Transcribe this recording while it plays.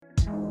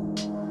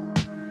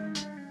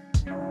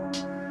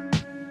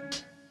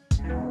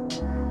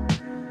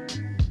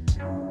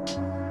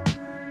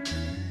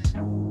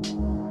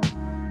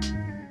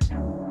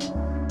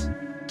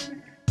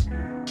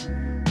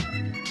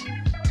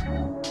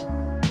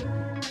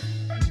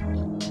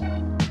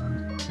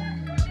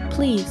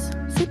Please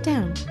sit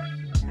down.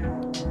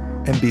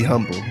 And be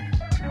humble.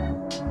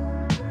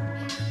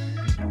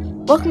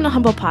 Welcome to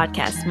Humble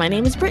Podcast. My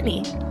name is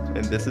Brittany.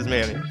 And this is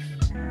Manny.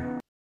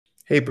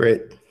 Hey,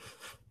 Britt.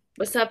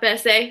 What's up,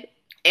 SA?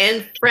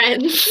 And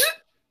friends.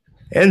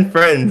 And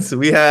friends.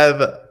 We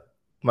have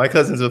my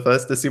cousins with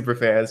us, the super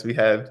fans. We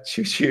have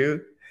Choo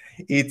Choo,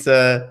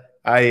 Ita,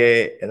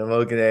 Aye, and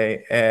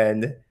Amogene.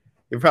 And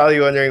you're probably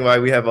wondering why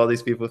we have all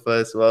these people with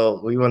us. Well,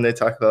 we want to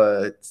talk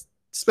about a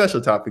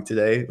special topic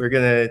today. We're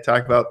going to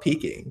talk about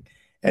peaking.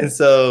 And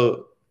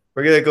so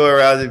we're going to go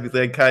around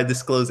and kind of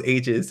disclose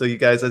ages so you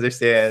guys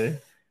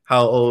understand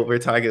how old we're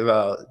talking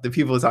about. The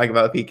people talking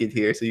about peaking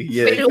here. So you can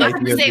get Wait, do I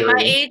have to say my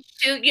age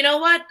too? You know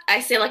what?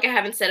 I say like I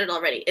haven't said it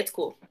already. It's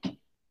cool.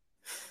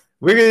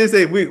 We're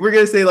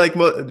gonna say like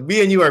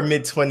me and you are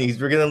mid-20s.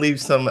 We're gonna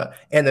leave some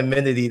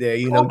anonymity there,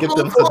 you know, give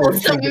them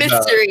some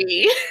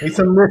mystery.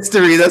 Some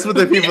mystery. That's what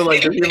the people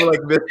like. The people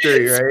like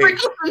mystery, right?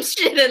 Sprinkle some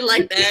shit in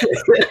like that.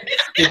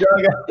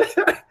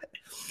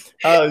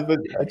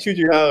 But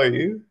Chuju, how are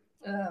you?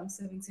 I'm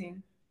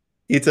 17.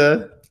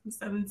 Ita? I'm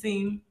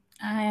 17.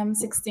 I am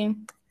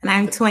 16. And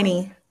I'm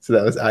 20. So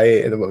that was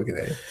Aye and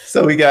Amogene.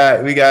 So we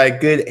got a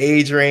good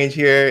age range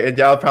here, and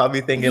y'all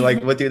probably thinking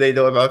like, what do they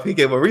know about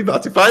peaking? Well, we're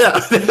about to find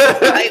out.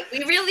 Right,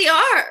 we really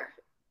are.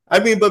 I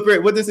mean, but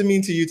Britt, what does it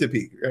mean to you to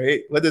peak,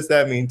 right? What does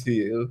that mean to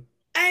you?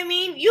 I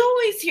mean, you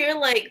always hear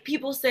like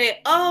people say,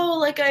 "Oh,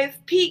 like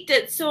I've peaked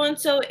at so and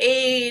so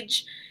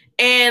age,"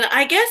 and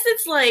I guess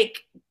it's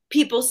like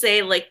people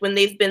say like when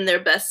they've been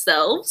their best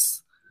selves.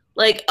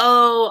 Like,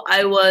 oh,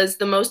 I was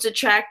the most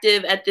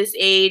attractive at this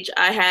age.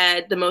 I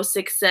had the most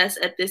success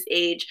at this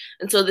age.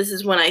 And so this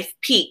is when I've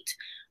peaked.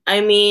 I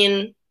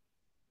mean,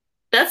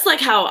 that's like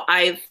how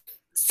I've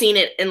seen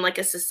it in like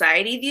a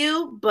society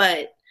view.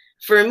 But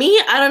for me,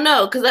 I don't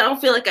know, because I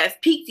don't feel like I've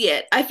peaked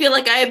yet. I feel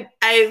like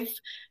I've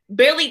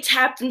barely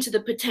tapped into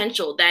the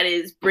potential that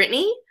is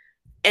Brittany.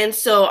 And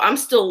so I'm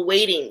still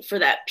waiting for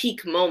that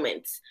peak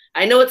moment.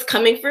 I know it's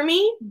coming for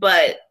me,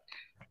 but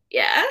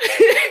yeah.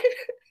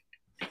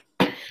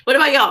 What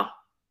about y'all?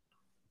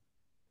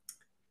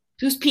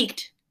 Who's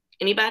peaked?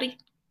 Anybody?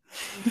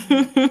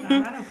 No,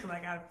 I don't feel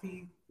like I've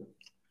peaked.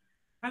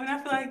 I mean, I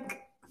feel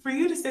like for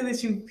you to say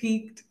that you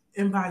peaked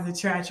implies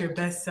that you're at your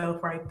best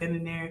self right then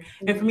and there.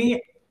 And for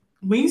me,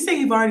 when you say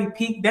you've already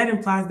peaked, that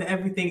implies that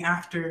everything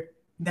after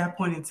that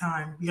point in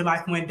time, your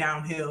life went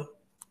downhill.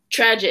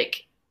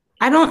 Tragic.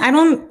 I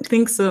don't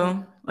think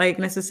so, like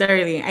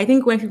necessarily. I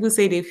think when people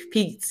say they've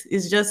peaked,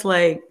 it's just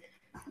like,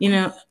 you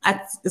know,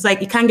 it's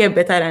like it can't get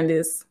better than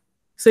this.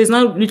 So it's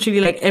not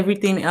literally like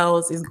everything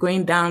else is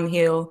going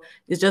downhill.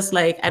 It's just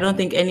like, I don't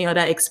think any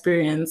other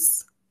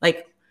experience or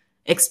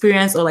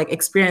like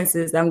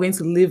experiences that I'm going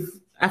to live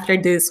after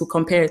this will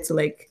compare to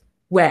like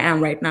where I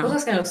am right now. Well,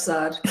 that's kind of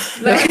sad.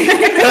 Like,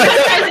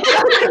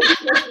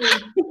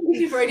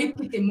 you've already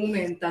picked a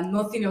moment that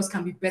nothing else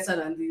can be better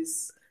than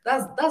this.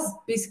 That's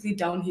basically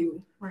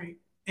downhill. Right.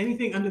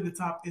 Anything under the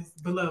top is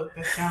below.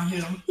 That's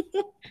downhill.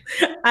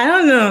 I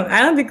don't know.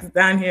 I don't think it's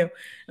downhill.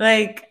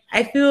 Like,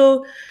 I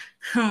feel...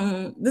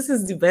 this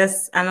is the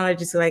best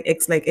analogy to like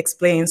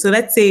explain. So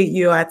let's say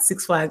you're at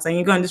Six Flags and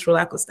you go on this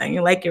roller coaster and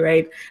you like it,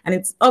 right? And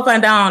it's up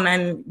and down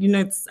and you know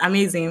it's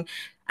amazing.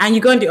 And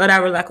you go on the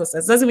other roller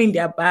coasters. It doesn't mean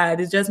they're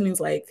bad. It just means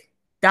like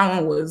that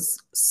one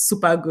was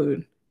super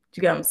good. Do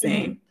you get what I'm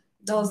saying?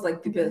 That was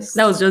like the best.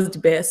 That was just the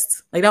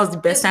best. Like that was the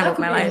best time of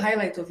my life. The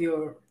highlight of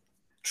your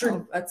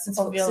trip at Six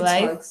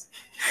Flags.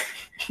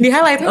 The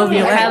highlight of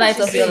your life. Highlight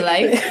of your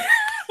life.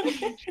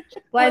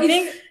 Well,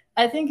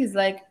 I think it's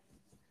like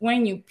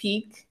when you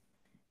peak,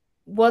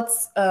 what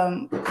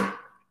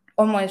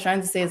Omo is trying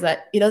to say is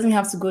that it doesn't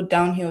have to go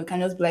downhill. It can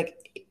just be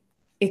like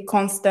a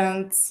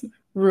constant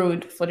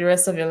road for the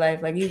rest of your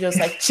life. Like you just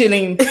like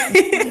chilling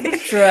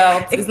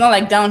throughout. It's not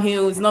like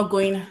downhill. It's not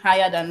going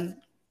higher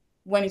than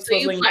when it's so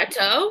you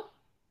plateau?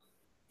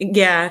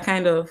 Yeah,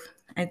 kind of.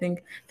 I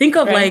think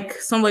of like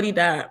somebody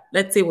that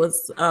let's say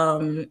was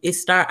a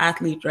star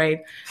athlete,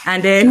 right?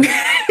 And then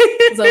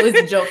it's always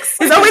the jokes.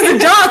 It's always the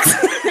jokes.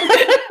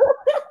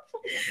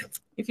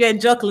 If you're a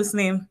jock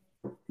listening,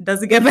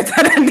 does it get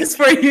better than this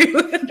for you?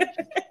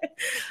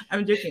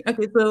 I'm joking.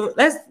 Okay, so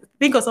let's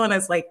think of someone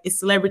that's like a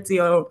celebrity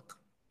or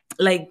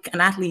like an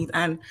athlete,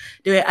 and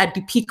they were at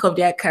the peak of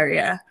their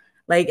career.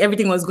 Like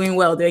everything was going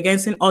well. They were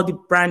getting all the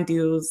brand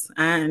deals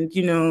and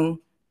you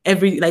know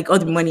all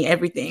the money,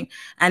 everything,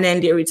 and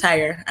then they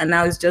retire, and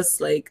now it's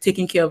just like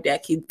taking care of their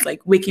kids,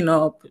 like waking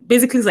up.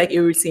 Basically, it's like a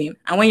routine.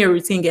 And when your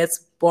routine gets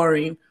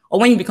boring, or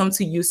when you become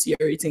too used to your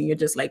routine, you're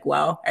just like,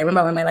 wow, I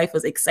remember when my life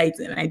was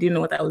exciting and I didn't know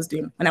what I was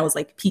doing when I was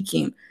like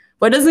peaking.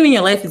 But it doesn't mean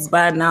your life is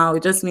bad now.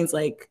 It just means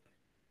like,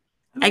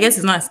 I guess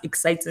it's not as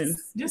exciting.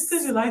 Just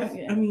because your life,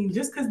 I mean,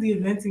 just because the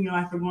events in your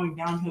life are going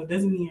downhill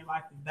doesn't mean your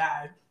life is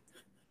bad.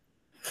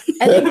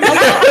 I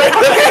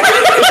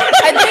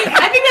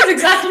think that's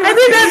exactly what I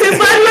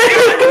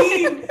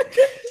mean,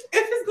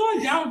 if it's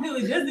going downhill,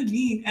 it doesn't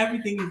mean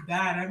everything is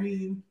bad. I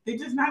mean, they're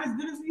just not as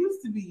good as they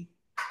used to be.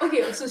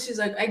 Okay, so she's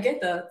like, I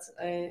get that.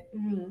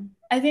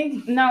 I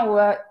think now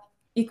we're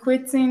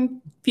equating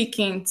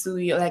peaking to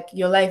your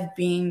life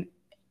being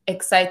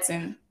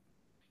exciting.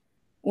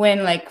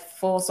 When like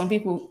for some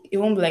people it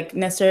won't like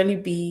necessarily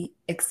be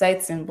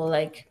exciting, but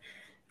like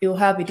it will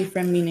have a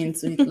different meaning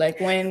to it. Like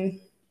when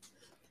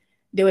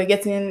they were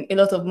getting a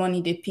lot of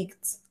money, they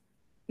peaked,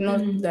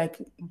 not like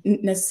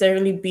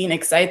necessarily being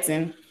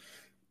exciting.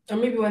 Or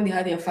maybe when they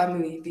had their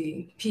family,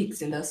 they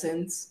peaked in that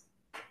sense.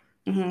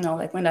 No,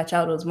 like when that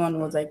child was born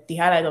was like the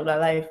highlight of their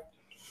life.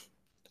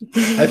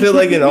 I feel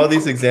like in all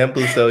these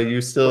examples, though,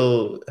 you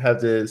still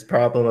have this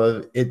problem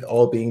of it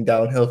all being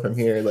downhill from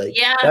here. Like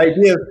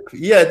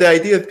the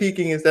idea of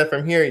peaking is that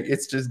from here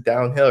it's just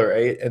downhill,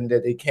 right? And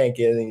that it can't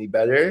get any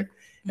better.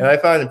 And I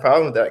find a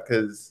problem with that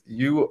because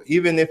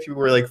even if you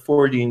were like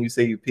 40 and you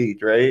say you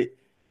peaked, right?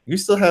 You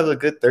still have a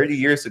good 30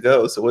 years to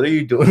go. So what are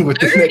you doing with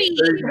the next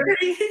 30?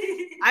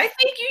 I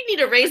think you need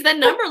to raise that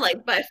number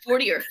like by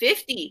 40 or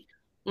 50.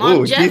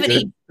 Longevity.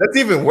 Ooh, that's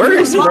even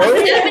worse, bro.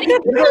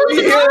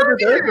 You're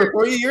here for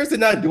 40 years and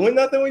not doing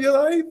nothing with your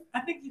life?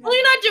 Well,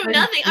 you're not doing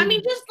nothing. I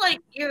mean, just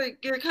like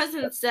your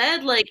cousin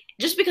said, like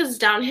just because it's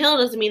downhill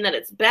doesn't mean that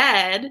it's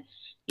bad.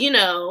 You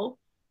know,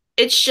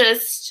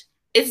 it's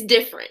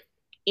different,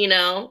 you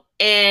know,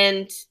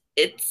 and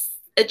it's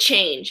a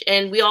change.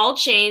 And we all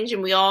change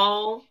and we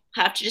all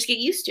have to just get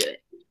used to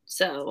it.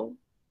 So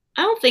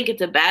I don't think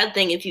it's a bad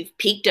thing if you've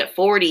peaked at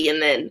 40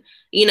 and then,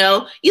 you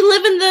know, you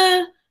live in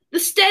the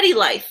steady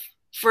life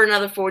for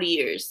another 40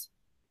 years.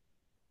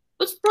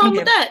 What's the problem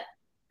with that?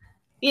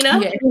 You know?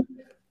 Yeah.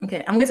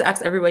 Okay, I'm going to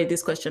ask everybody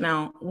this question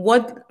now.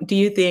 What do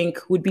you think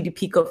would be the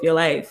peak of your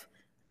life?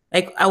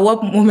 Like, at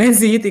what moments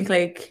do you think,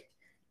 like,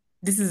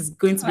 this is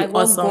going to be like,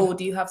 awesome? What goal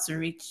do you have to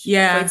reach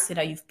before you say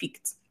that you've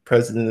peaked?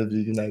 President of the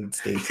United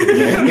States.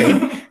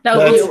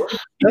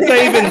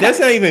 That's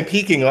not even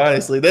peaking,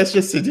 honestly. That's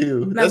just to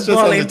do. That's just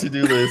on the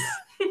to-do list.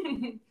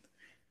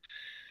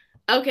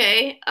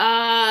 Okay.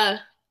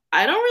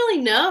 I don't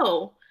really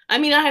know. I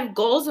mean, I have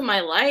goals in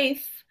my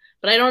life,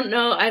 but I don't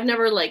know. I've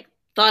never like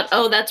thought,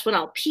 oh, that's when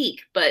I'll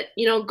peak. But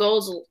you know,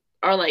 goals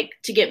are like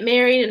to get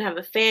married and have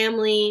a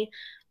family,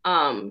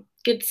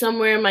 get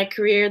somewhere in my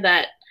career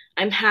that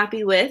I'm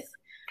happy with.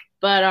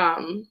 But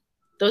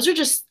those are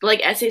just,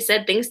 like Essay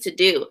said, things to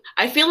do.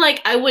 I feel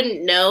like I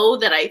wouldn't know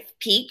that I've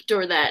peaked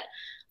or that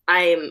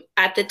I'm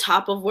at the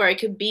top of where I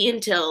could be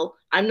until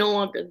I'm no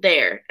longer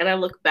there. And I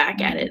look back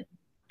at it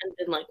and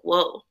been like,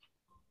 whoa,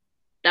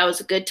 that was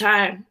a good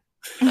time.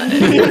 But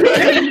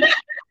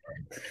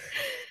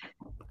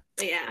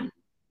yeah.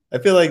 I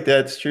feel like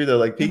that's true though.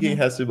 Like peaking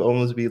has to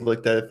almost be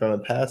looked at from a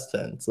past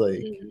tense. Like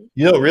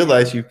you don't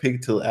realize you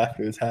peaked till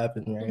after it's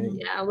happened, right?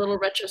 Yeah, a little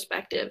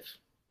retrospective.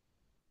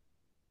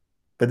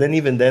 But then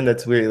even then,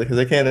 that's weird because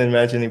I can't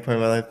imagine any point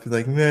in my life be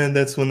like, man,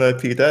 that's when I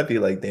peaked. I'd be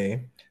like,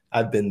 dang,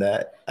 I've been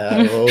that.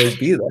 I will always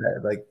be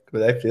that. Like,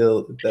 but I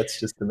feel that's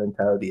just the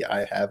mentality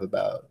I have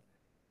about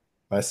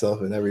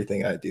myself and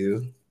everything I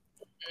do.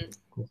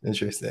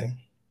 Interesting.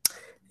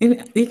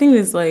 The thing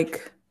is,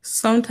 like,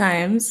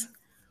 sometimes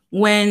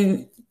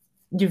when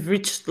you've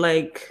reached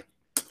like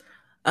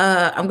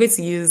I'm going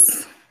to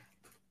use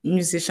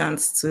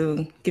musicians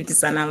to give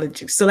this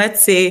analogy. So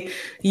let's say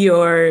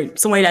you're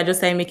somebody that just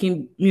started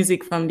making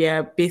music from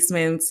their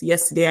basement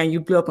yesterday and you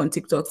blew up on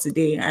TikTok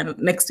today and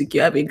next week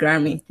you have a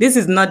Grammy. This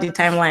is not the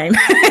timeline.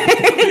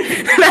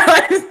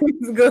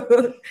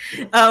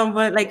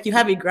 But like you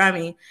have a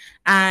Grammy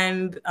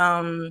and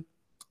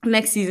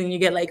next season you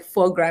get like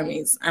 4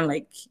 Grammys and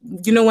like,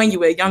 you know, when you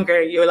were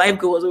younger, your life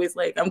goal was always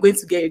like, I'm going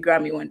to get a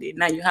Grammy one day.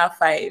 Now you have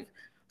 5.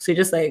 So you're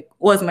just like,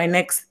 what's my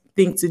next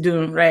thing to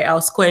do? Right?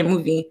 I'll score a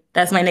movie.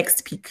 That's my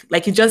next peak.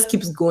 Like it just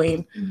keeps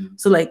going.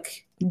 So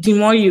like the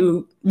more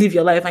you live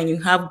your life and you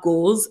have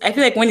goals, I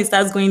feel like when it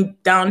starts going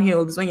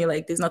downhill is when you're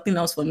like, there's nothing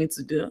else for me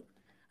to do.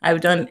 I've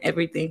done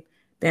everything.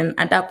 Then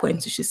at that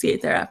point you should see a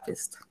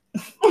therapist.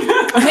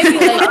 Maybe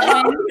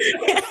like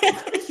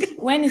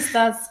when it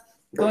starts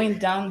going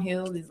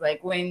downhill is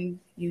like when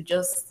you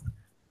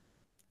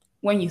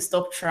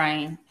stop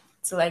trying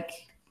to like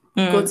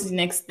go to the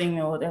next thing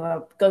or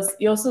whatever, because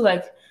you also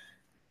like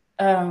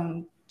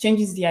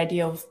changes the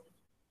idea of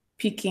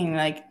peaking.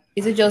 Like,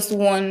 is it just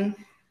one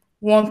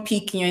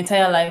peak in your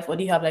entire life, or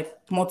do you have like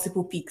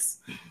multiple peaks?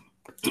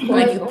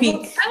 When you peak,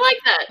 I like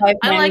that.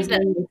 I like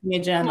that.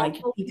 Major and like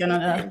you peak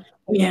another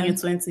in your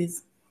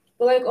 20s.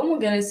 But like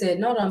Omogene said,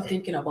 now that I'm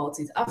thinking about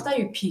it, after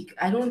you peak,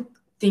 I don't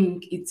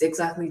think it's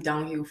exactly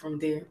downhill from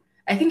there.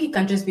 I think it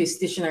can just be a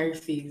stationary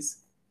phase.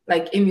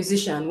 Like a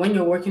musician, when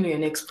you're working on your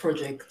next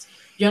project,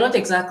 you're not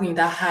exactly in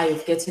that high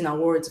of getting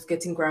awards, of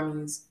getting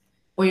Grammys,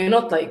 but you're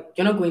not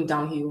going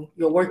downhill.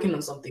 You're working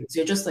on something. So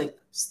you're just like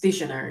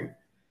stationary.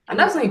 And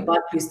that's not a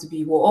bad place to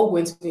be. We're all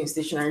going to be in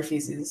stationary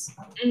phases.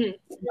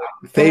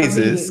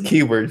 Phases,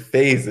 keyword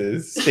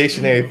phases,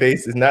 stationary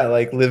phases, not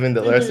like living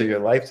the rest of your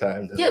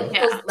lifetime. Yeah,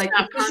 because like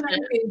a stationary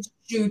phase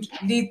should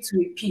lead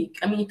to a peak.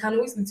 I mean, it can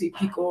always lead to a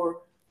peak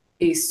or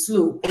a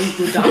slope or you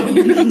go down.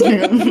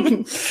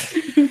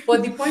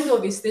 But the point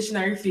of a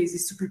stationary phase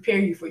is to prepare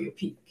you for your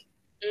peak.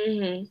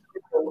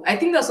 So I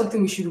think that's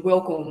something we should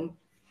welcome,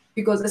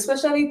 because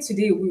especially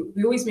today,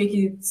 we always make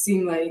it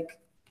seem like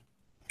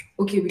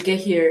okay, we get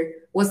here.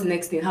 What's the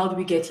next thing? How do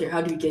we get here?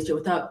 How do we get here?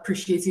 Without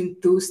appreciating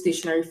those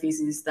stationary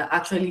phases that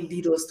actually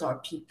lead us to our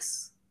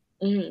peaks.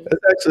 Mhm.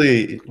 That's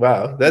actually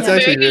wow. That's Yeah,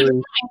 actually very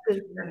really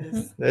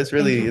Yes. that's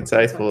really Thank you.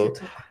 That's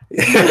insightful.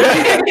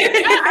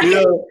 I You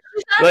mean, know,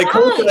 she's not like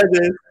wrong.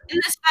 co-cousins. In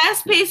this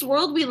fast-paced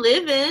world we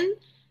live in,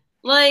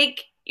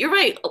 like you're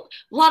right. A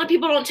lot of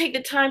people don't take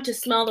the time to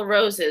smell the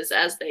roses,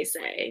 as they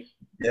say.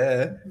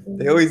 Yeah,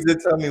 they always did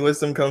tell me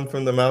wisdom comes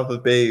from the mouth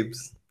of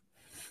babes.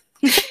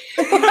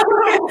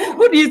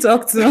 Who do you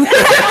talk to?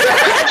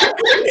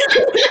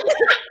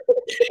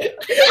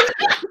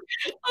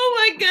 Oh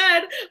my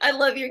god, I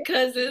love your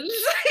cousins.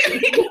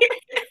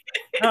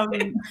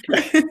 um,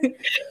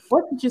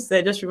 what did you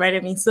say? Just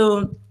reminded me.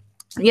 So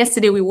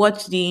yesterday we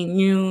watched the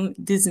new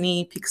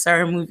Disney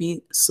Pixar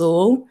movie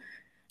Soul.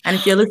 And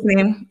if you're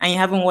listening and you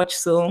haven't watched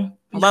Soul,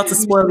 I'm about to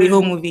spoil the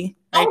whole movie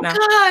right Oh now.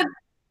 god.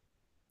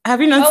 Have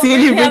you not Oh, seen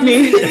it,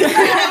 Brittany, Brittany?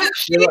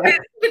 Wait,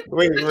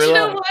 But you know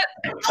relax.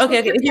 what? Okay.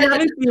 If you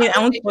haven't seen it, I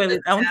won't spoil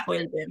it. I won't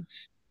spoil it then.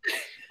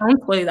 I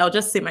won't spoil it. I'll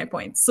just say my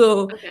point.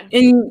 So Okay.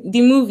 in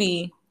the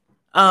movie,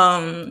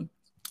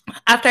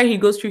 after he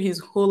goes through his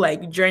whole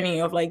like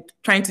journey of like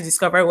trying to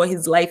discover what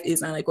his life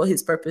is and like what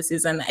his purpose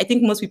is, and I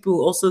think most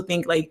people also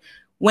think like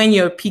when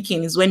you're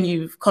peaking is when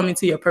you've come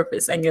into your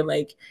purpose and you're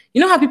like, you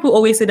know how people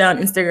always say that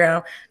on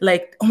Instagram,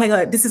 like, oh my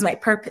god, this is my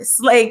purpose,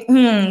 like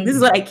this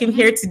is what I came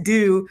here to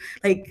do,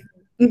 like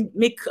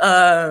make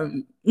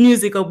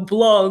music or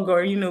blog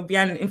or be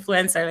an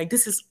influencer, like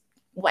this is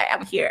why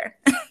I'm here.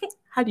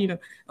 How do you know?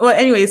 Well,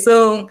 anyway,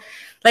 so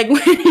like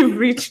when you've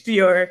reached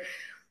your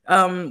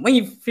when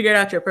you've figured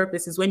out your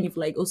purpose is when you've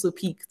like also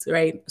peaked,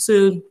 right?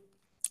 So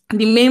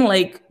the main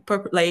like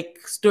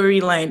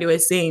storyline they were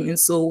saying in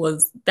Soul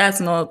was that's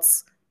not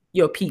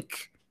your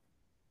peak.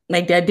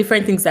 Like there are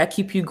different things that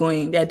keep you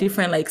going. There are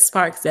different like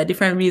sparks. There are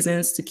different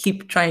reasons to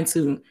keep trying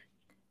to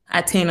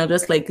attain or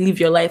just like live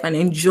your life and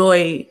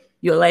enjoy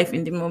your life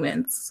in the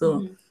moment.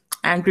 So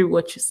I agree with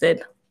what you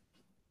said.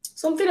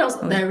 Something else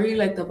that I really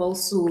liked about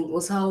Soul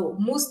was how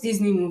most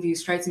Disney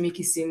movies try to make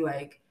it seem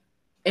like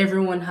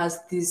everyone has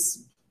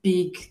this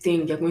big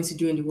thing they're going to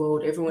do in the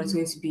world. Everyone's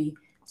going to be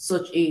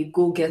such a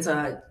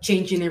go-getter,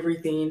 changing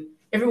everything.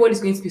 Everyone is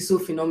going to be so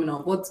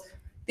phenomenal. But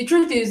the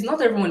truth is,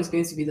 not everyone is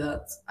going to be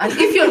that. And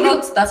if you're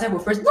not that type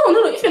of person, no.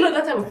 If you're not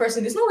that type of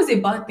person, it's not always a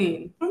bad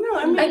thing. Oh, no,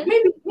 I mean, Like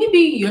maybe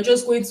you're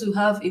just going to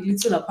have a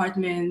little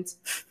apartment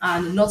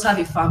and not have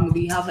a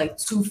family, have like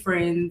 2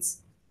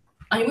 friends,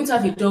 and you're going to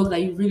have a dog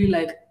that you really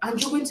like,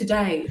 and you're going to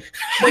die.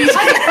 But you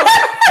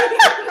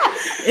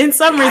have In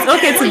summary, it's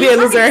okay to be a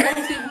loser. a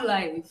comfortable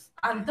life,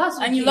 and that's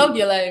And you okay. loved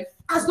your life.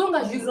 As long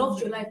as you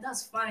loved your life,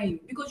 that's fine,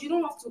 because you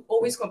don't have to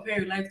always compare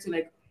your life to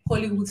like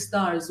Hollywood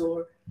stars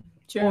or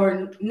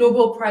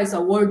Nobel Prize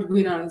award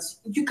winners.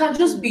 You can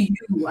just be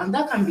you, and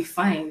that can be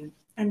fine.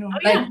 I know.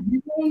 Like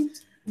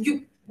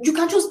you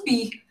can just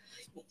be.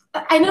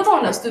 I never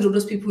understood all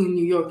those people in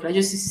New York that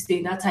just used to stay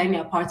in that tiny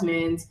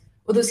apartment.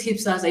 All those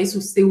hipsters that used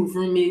to stay with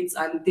roommates,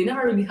 and they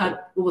never really had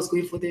what was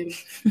going for them,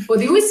 but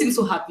they always seem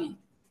so happy.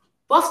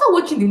 But after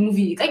watching the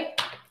movie,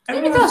 like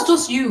maybe that's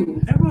just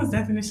you. Everyone's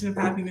definition of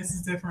happiness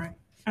is different.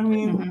 I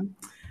mean,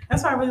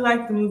 that's why I really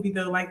like the movie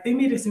though. Like they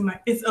made it seem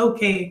like it's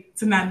okay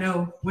to not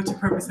know what your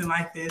purpose in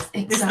life is.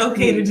 It's Exactly.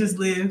 okay to just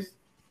live.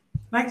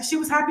 Like she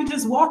was happy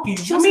just walking.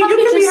 She was happy you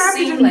can be just happy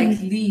seeing just like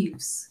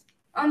leaves.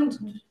 And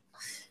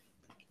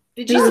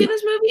Did you see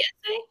this movie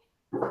yesterday?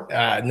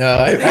 No,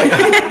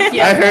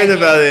 I heard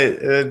about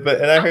it,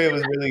 and I heard it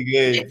was really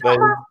good. But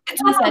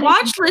It's on my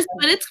watch list,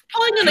 but it's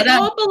probably gonna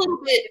go up a little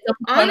bit.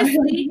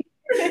 Honestly,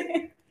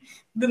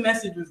 the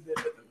message was good,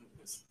 but the movie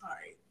was all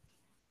right.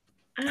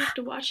 I have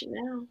to watch it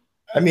now.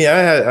 I mean,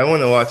 I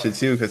want to watch it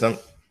too because I'm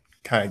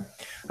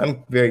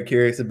very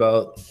curious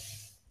about.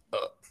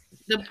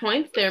 The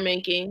points they're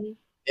making.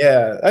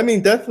 Yeah, I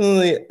mean,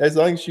 definitely. As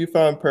long as you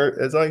find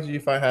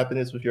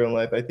happiness with your own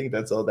life, I think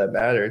that's all that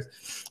matters.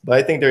 But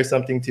I think there's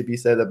something to be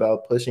said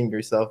about pushing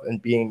yourself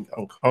and being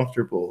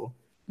uncomfortable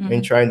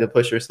and trying to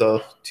push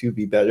yourself to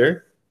be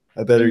better,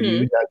 a better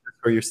you, not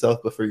just for yourself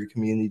but for your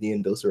community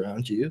and those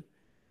around you.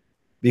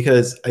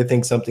 Because I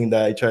think something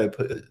that I try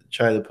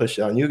to push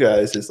on you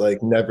guys is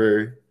like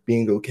never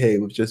being okay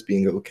with just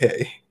being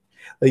okay.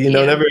 Like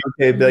never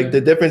okay. But like the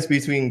difference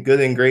between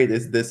good and great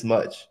is this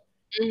much.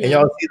 And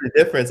y'all see the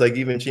difference, like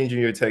even changing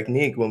your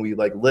technique when we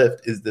like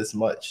lift is this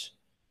much,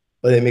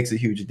 but it makes a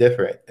huge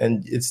difference.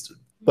 And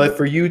but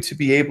for you to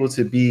be able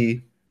to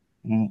be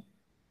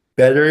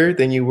better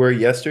than you were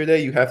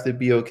yesterday, you have to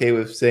be okay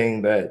with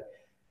saying that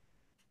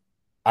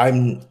I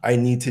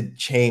need to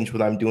change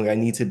what I'm doing. I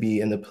need to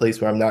be in a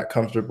place where I'm not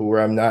comfortable,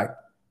 where I'm not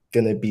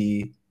gonna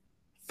be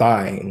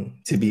fine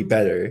to be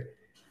better.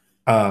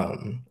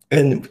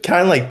 And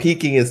kind of like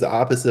peaking is the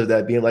opposite of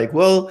that, being like,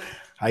 well,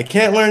 I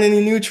can't learn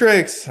any new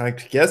tricks. I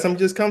guess I'm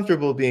just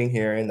comfortable being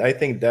here. And I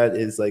think that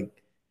is like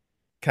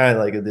kind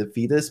of like a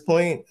defeatist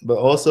point. But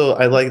also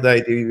I like the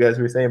idea you guys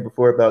were saying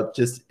before about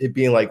just it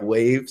being like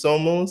waves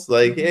almost.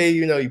 Like, hey,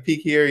 you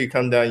peak here, you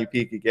come down, you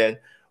peak again.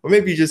 Or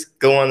maybe you just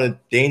go on a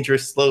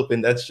dangerous slope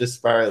and that's just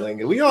spiraling.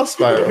 And we all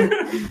spiral.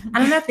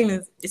 Another thing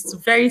is it's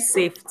very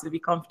safe to be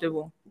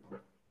comfortable.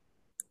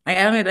 I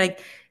don't know,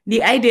 like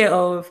the idea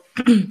of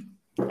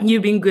you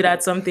being good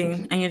at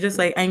something and you're just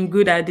like, I'm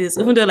good at this,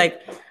 even though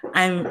like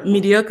I'm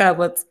mediocre,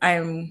 but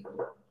I'm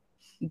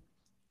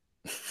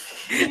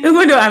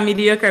even though I'm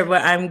mediocre,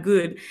 but I'm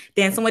good.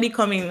 Then somebody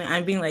coming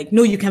and being like,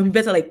 no, you can be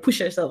better, like push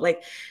yourself.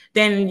 Like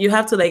then you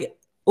have to like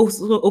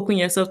also open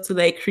yourself to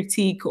like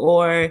critique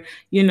or,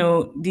 you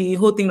know, the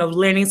whole thing of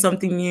learning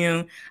something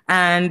new.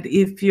 And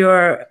if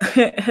you're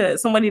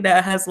somebody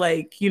that has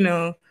like, you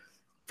know,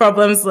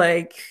 problems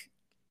like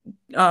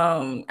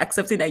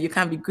accepting that you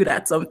can't be good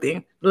at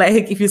something,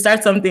 like if you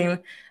start something,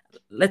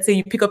 let's say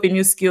you pick up a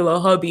new skill or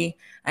hobby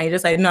and you're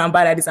just like, no, I'm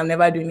bad at this, I'm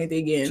never doing it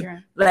again.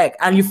 Sure. Like,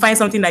 and you find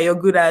something that you're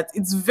good at,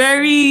 it's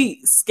very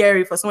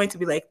scary for someone to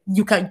be like,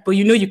 you can, but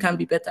you know you can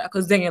be better,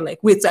 because then you're like,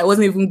 wait, so I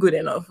wasn't even good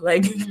enough.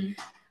 Like,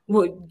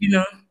 well, you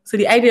know, so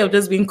the idea of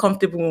just being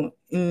comfortable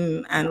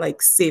and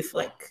like safe,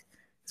 like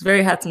it's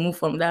very hard to move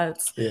from that.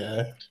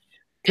 Yeah.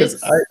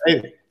 Because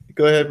I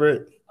go ahead,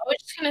 Britt. I was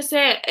just gonna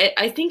say,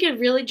 I think it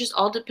really just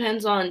all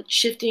depends on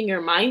shifting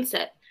your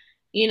mindset,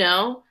 you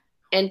know,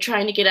 and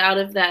trying to get out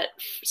of that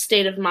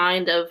state of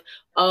mind of,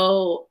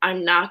 oh,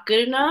 I'm not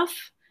good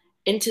enough,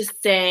 into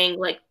saying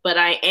like, but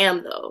I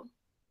am though,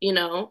 you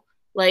know,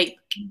 like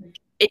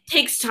it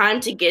takes time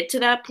to get to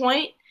that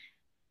point,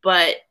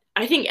 but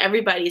I think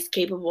everybody's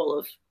capable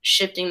of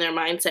shifting their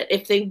mindset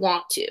if they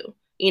want to,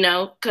 you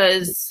know,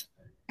 because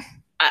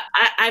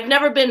I've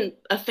never been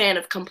a fan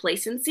of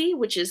complacency,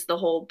 which is the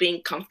whole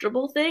being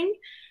comfortable thing.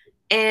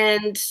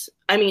 And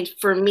I mean,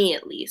 for me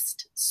at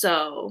least.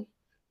 So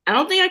I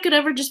don't think I could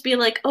ever just be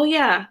like, oh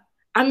yeah,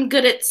 I'm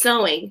good at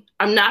sewing,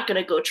 I'm not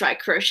going to go try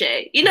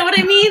crochet. You know what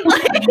I mean?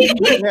 Like,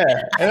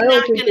 Yeah. And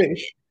I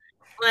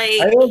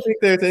I don't think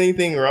there's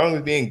anything wrong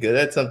with being good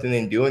at something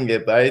and doing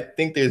it, but I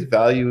think there's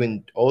value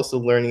in also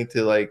learning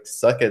to like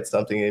suck at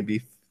something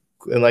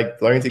and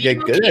like learning to get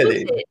good at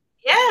it.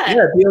 Yeah.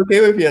 Yeah, be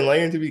okay with it and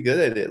learn to be good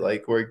at it.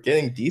 Like we're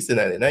getting decent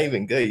at it, not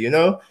even good, you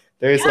know?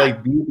 There's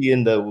like beauty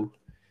in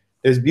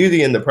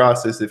the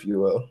process, if you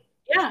will.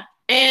 Yeah.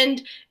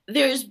 And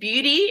there's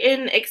beauty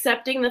in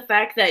accepting the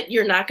fact that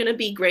you're not going to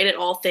be great at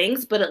all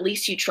things, but at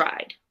least you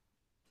tried.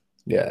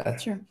 Yeah.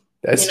 Sure.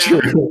 That's You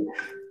know? true.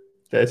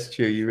 That's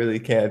true. You really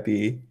can't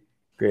be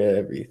great at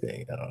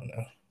everything. I don't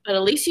know. But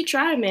at least you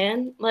try,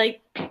 man.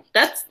 Like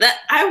that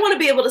I want to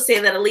be able to say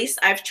that at least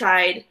I've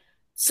tried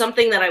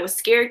something that I was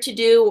scared to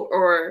do,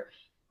 or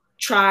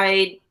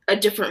tried a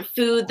different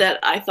food that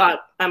I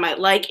thought I might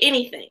like,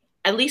 anything.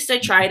 At least I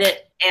tried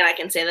it, and I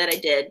can say that I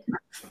did.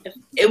 If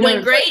it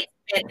went great,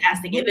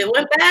 fantastic. If it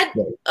went bad,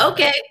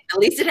 okay, at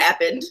least it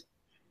happened.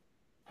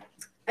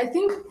 I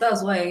think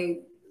that's why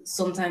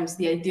sometimes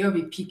the idea of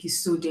a peak is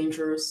so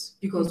dangerous,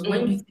 because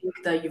when you think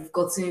that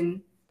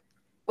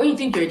when you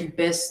think you're the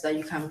best that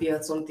you can be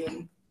at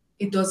something,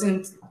 it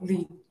doesn't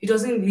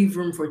leave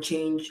room for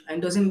change,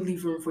 and doesn't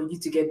leave room for you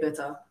to get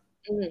better.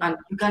 And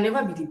you can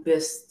never be the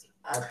best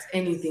at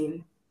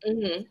anything.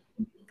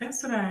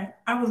 That's what I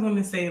was going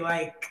to say.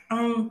 Like,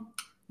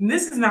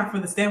 this is not for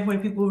the standpoint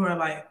of people who are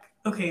like,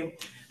 okay,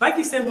 like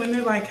you said, when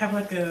they're like have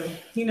like a,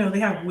 you know, they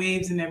have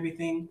waves and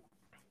everything.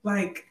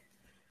 Like,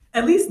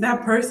 at least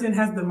that person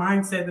has the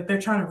mindset that they're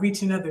trying to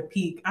reach another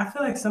peak. I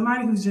feel like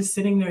somebody who's just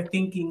sitting there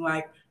thinking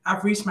like,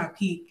 I've reached my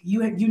peak.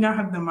 You now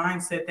have the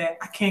mindset that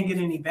I can't get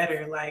any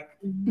better. Like,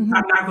 I'm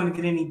not going to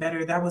get any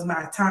better. That was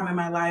my time in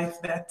my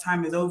life. That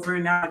time is over.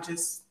 Now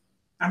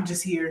I'm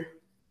just here.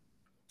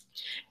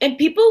 And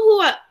people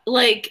who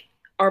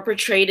are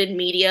portrayed in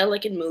media,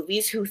 like in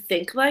movies, who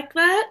think like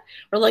that,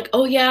 or like,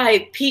 oh yeah,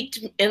 I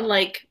peaked in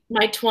like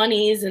my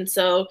 20s, and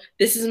so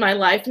this is my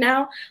life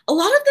now. A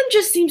lot of them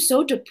just seem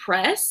so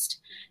depressed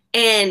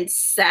and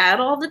sad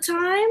all the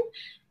time.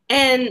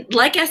 And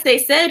like as they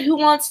said, who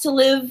wants to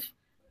live,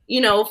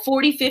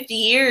 40, 50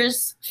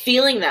 years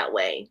feeling that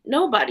way?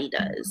 Nobody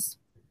does.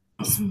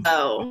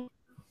 So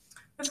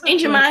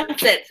change your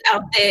mindsets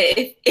out there.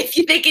 If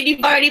you're thinking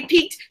you've already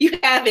peaked, you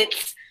haven't.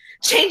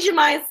 Change your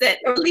mindset,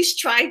 or at least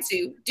try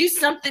to do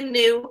something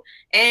new,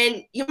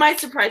 and you might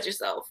surprise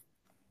yourself.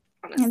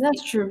 Honestly. Yeah,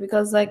 that's true,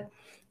 because like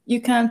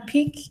you can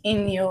peak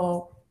in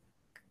your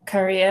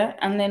career,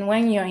 and then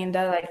when you're in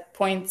that like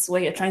point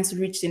where you're trying to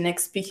reach the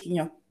next peak in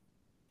your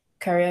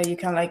career, you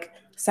can like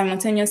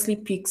simultaneously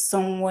peak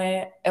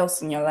somewhere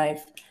else in your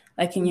life,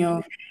 like in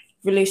your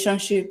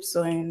relationships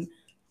or in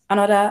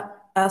another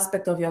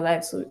aspect of your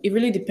life. So it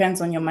really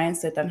depends on your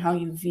mindset and how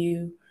you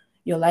view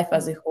your life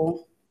as a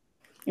whole.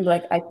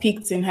 Like I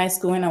peaked in high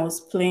school when I was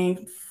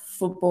playing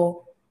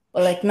football,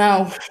 but like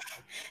now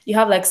you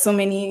have like so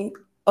many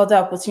other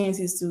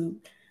opportunities to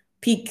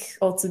peak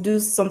or to do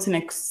something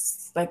like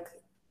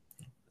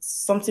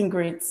something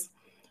great,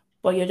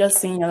 but you're just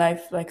seeing your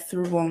life like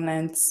through one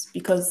lens,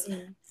 because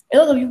a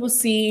lot of people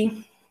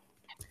see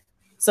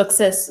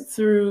success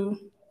through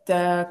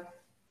their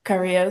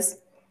careers.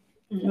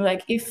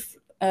 Like if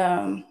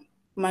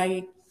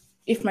my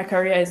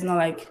career is not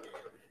like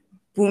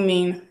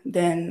booming,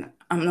 then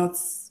I'm not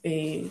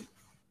a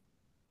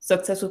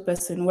successful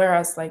person,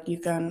 whereas like you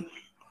can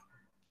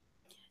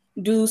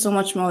do so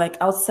much more like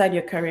outside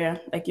your career.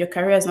 Like your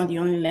career is not the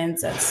only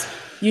lens that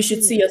you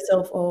should see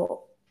yourself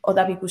or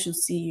other people should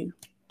see you.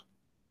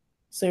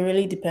 So it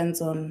really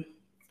depends on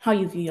how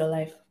you view your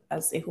life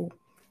as a whole.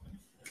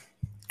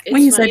 It's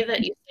When you funny said-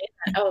 that you say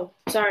that. Oh,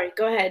 sorry.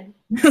 Go ahead.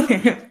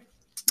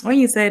 When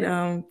you said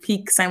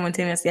peak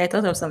simultaneously, I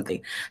thought of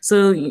something.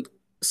 So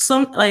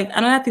some like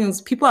another thing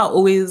is people are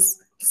always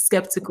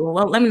skeptical.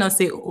 Well, let me not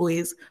say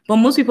always, but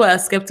most people are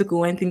skeptical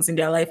when things in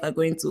their life are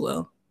going too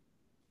well.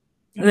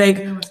 Like,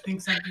 They always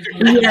think something's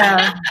going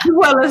yeah,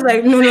 people are just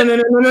like, no. Slow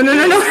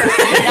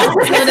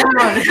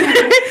down.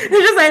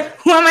 They're just like,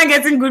 who am I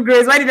getting good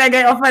grades? Why did I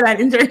get offered an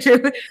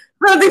internship?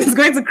 Something is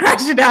going to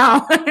crash it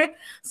down.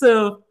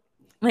 So,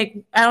 like,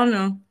 I don't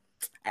know.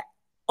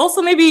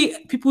 Also, maybe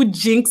people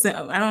jinx it.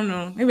 I don't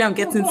know. Maybe I'm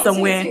getting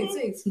somewhere.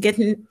 Say it.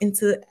 Getting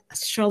into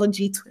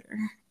astrology Twitter.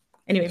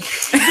 Anyway,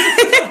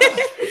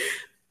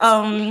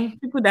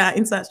 people that are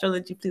into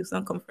astrology, please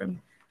don't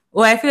confirm.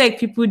 Well, I feel like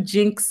people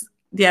jinx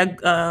their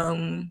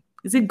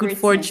is it good Greatness.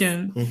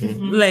 fortune?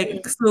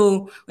 Like,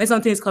 so when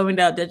something is coming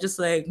out, they're just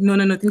like, no,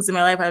 things in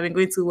my life have been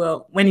going too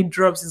well. When it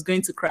drops, it's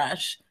going to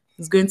crash.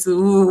 It's going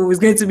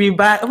to be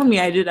bad. For me,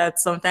 I do that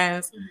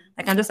sometimes.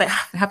 Like, I'm just like,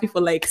 I'm happy for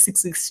like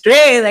 6 weeks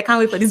straight. I can't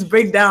wait for this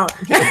breakdown.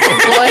 I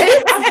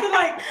feel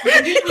like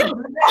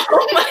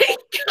Oh my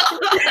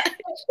god.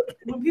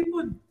 when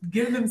people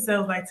give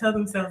themselves, like tell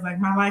themselves, like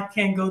my life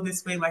can't go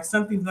this way, like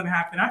something's gonna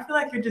happen. I feel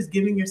like you're just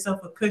giving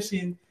yourself a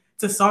cushion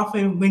to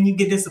soften when you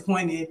get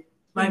disappointed.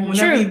 Like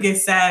whenever you get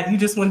sad, you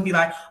just want to be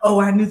like,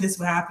 oh, I knew this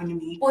would happen to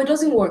me. Oh, it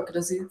doesn't work,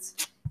 does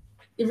it?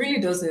 It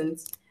really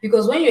doesn't.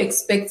 Because when you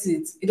expect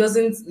it, it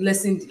doesn't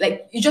lessen,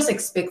 like you just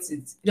expect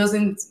it. It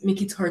doesn't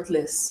make it hurt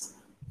less.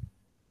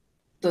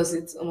 Does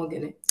it?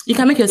 You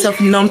can make yourself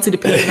numb to the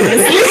pain.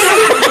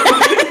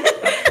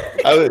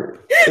 I would.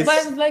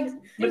 But like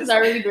these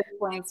are really great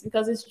points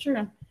because it's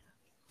true.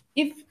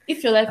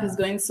 If your life is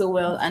going so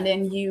well and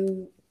then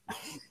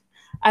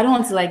I don't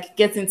want to like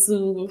get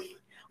into,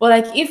 well,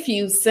 like if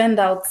you send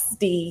out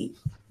the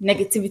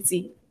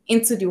negativity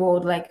into the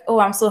world, like, oh,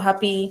 I'm so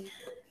happy.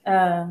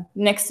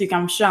 Next week,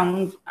 I'm sure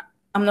I'm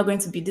not going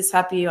to be this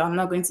happy, or I'm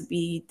not going to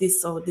be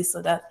this or this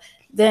or that.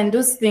 Then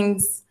those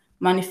things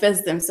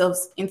manifest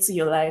themselves into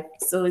your life.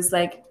 So it's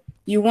like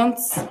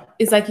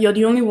it's like you're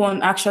the only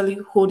one actually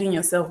holding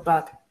yourself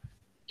back.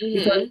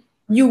 Because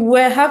you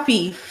were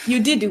happy.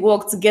 You did the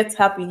work to get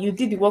happy. You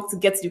did the work to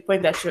get to the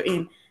point that you're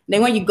in.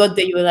 Then when you got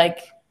there, you were like,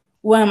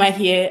 why am I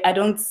here? I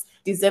don't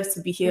deserve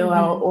to be here,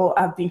 or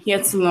I've been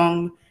here too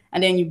long.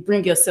 And then you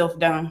bring yourself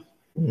down.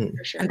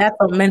 For sure. And that's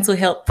a mental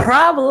health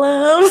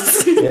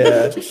problems.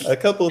 Yeah, a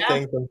couple of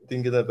things I'm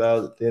thinking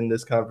about in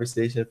this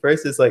conversation.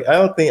 First is like, I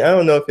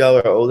don't know if y'all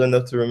are old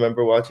enough to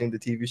remember watching the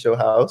TV show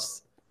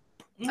House.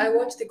 I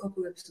watched a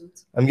couple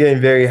episodes. I'm getting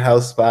very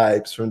House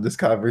vibes from this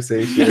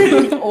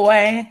conversation.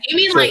 Why? You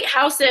mean like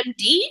House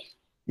MD?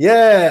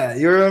 Yeah,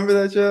 you remember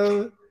that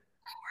show?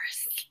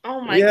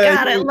 Oh my Yeah,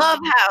 god, I dude. love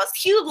House.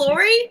 Hugh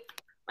Laurie,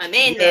 my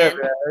man. Man.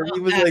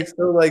 He was like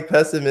so like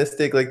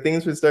pessimistic. Like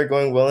things would start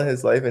going well in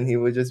his life, and he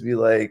would just be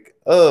like,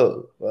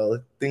 "Oh,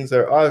 well, things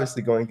are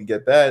obviously going to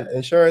get bad."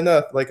 And sure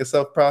enough, like a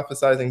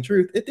self-prophesizing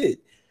truth, it did.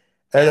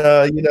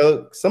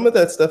 And some of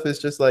that stuff is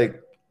just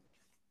like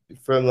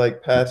from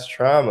like past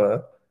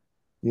trauma.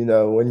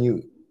 When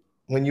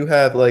you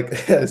have like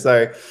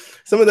sorry,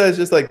 some of that is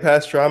just like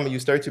past trauma. You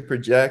start to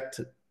project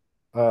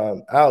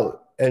out.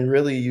 And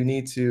really, you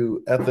need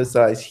to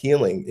emphasize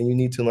healing, and you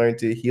need to learn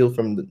to heal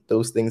from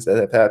those things that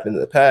have happened in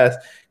the past.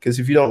 Because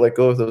if you don't let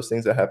go of those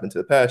things that happened to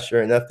the past,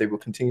 sure enough, they will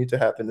continue to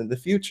happen in the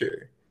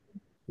future.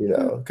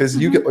 Because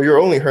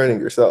you're only hurting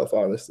yourself,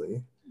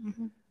 honestly.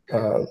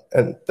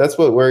 And that's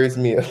what worries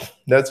me.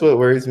 That's what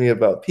worries me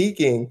about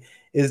peaking.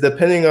 Is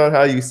depending on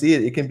how you see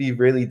it, it can be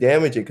really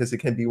damaging because it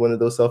can be one of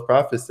those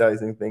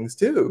self-prophesizing things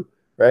too,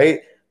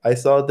 right? I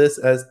saw this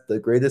as the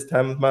greatest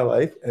time of my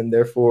life, and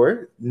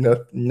therefore,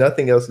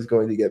 nothing else is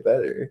going to get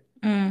better.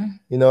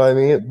 You know what I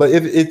mean? But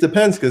if it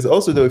depends, because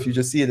also though, if you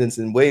just see it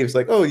in waves,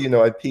 like, oh,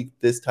 I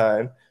peaked this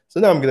time, so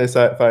now I'm gonna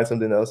find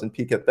something else and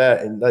peak at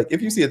that. And like,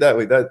 if you see it that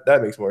way,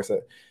 that makes more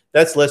sense.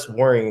 That's less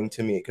worrying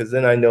to me, because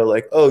then I know,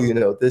 like, oh,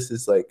 this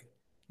is like,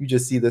 you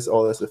just see this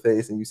all as a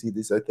phase, and you see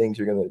these are things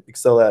you're gonna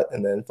excel at,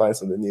 and then find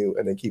something new,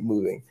 and then keep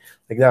moving.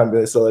 Like now, I'm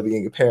gonna excel at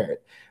being a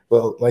parent.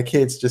 Well, my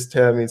kids just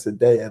tell me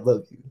today, I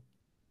love you.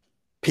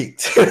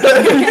 Peaked.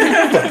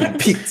 Fucking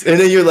peaked. And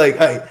then you're like,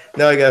 all right,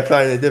 now I gotta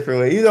find a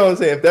different way. You know what I'm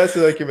saying? If that's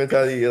like your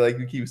mentality, you're like,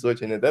 you keep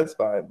switching it, that's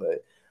fine.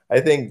 But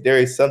I think there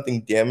is something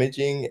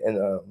damaging,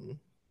 and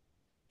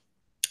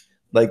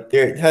like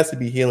there has to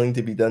be healing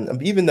to be done.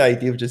 Even the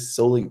idea of just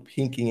solely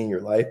peaking in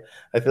your life,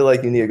 I feel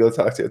like you need to go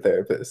talk to a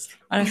therapist.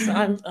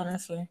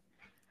 Honestly,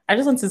 I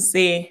just want to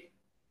say,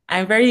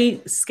 I'm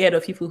very scared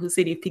of people who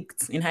say they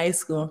peaked in high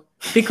school,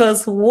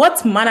 because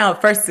what manner of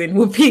person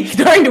will peak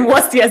during the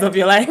worst years of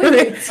your life?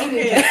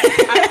 Okay.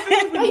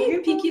 Why are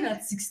you peaking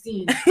at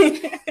 16?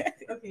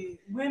 Okay,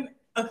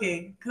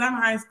 because I'm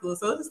in high school,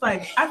 so it's just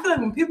like I feel like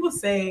when people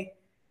say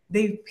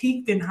they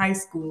peaked in high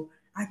school,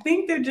 I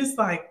think they're just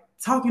like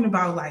talking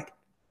about like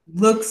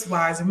looks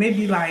wise or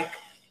maybe like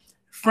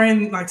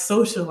friend, like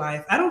social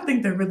life. I don't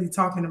think they're really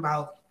talking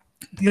about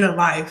your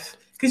life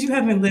because you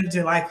haven't lived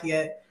your life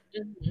yet.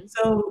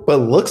 So, but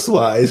looks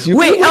wise, you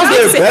Wait, were I was their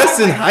gonna say- best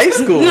in high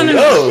school.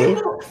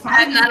 No.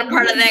 I'm not a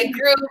part of that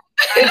group.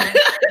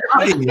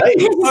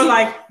 Or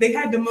like they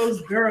had the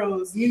most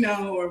girls, you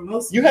know, or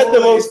most. You had the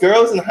boys. most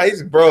girls in high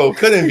school, bro.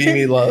 Couldn't be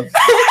me, love.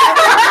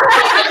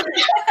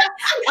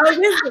 I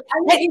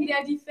mean, in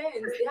their defense,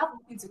 they have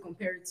nothing to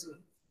compare it to.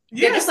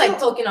 They're just like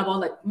talking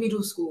about like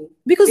middle school.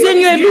 Because They then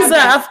you're a obviously loser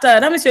have after.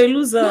 That means you're a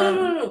loser.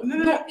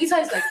 No. It's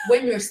like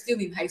when you're still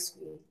in high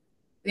school.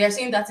 They are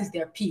saying that is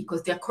their peak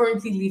because they're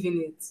currently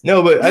living it.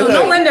 No, but I No, thought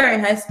not when they're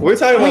in high school. we're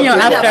talking When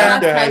about you're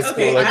after. high school,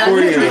 Okay, like I 4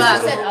 didn't years realize I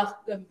ago. said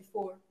after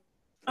before.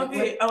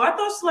 Okay. Oh, I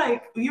thought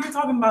like you were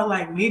talking about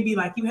like maybe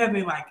like you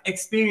haven't like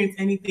experienced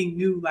anything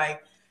new.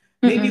 Like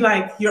maybe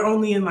like you're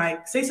only in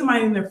like say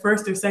somebody in their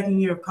first or second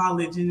year of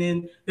college and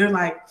then they're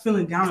like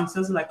feeling down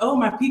themselves like, oh,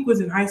 my peak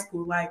was in high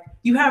school. Like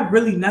you have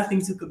really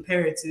nothing to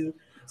compare it to.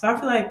 So I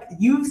feel like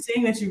you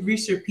saying that you've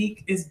reached your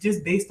peak is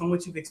just based on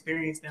what you've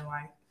experienced in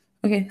life.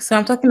 Okay, so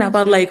I'm talking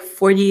about like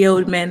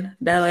 40-year-old men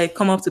that like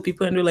come up to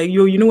people and they're like,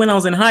 yo, you know when I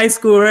was in high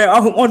school, right?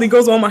 All the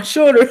girls on my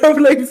shoulder.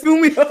 I'm like, feel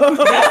me? I'm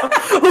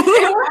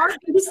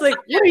just like,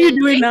 what are you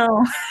doing now?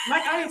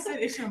 Like I said,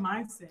 it's your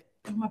mindset.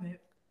 Oh, my bad.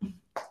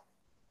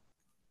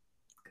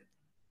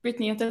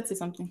 Brittany, you have to say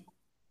something.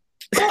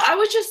 Oh, I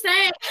was just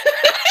saying.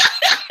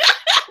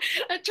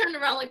 I turned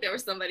around like there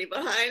was somebody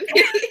behind.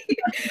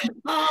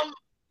 I'm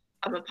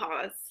gonna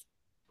pause.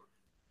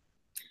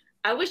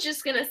 I was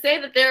just gonna say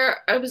that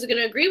I was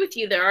gonna agree with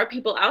you. There are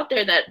people out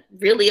there that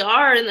really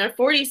are in their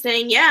 40s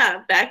saying,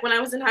 yeah, back when I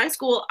was in high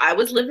school, I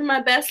was living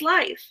my best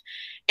life.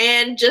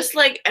 And just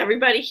like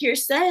everybody here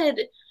said,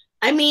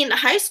 I mean,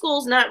 high school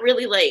is not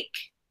really like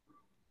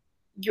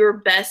your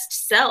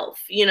best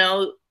self, you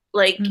know,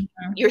 like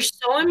you're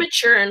so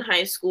immature in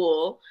high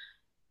school.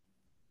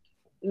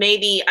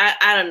 Maybe,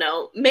 I don't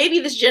know, maybe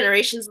this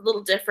generation's a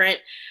little different.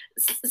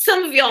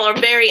 Some of y'all are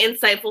very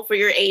insightful for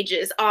your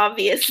ages,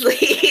 obviously.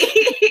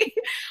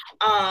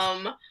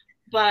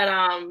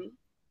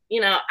 You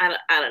know, I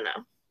don't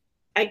know.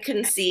 I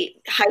couldn't see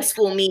high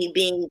school me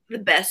being the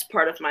best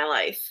part of my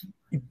life.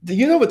 Do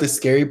you know what the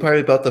scary part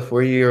about the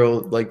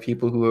 40-year-old like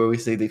people who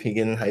always say they peaked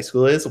in high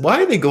school is?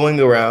 Why are they going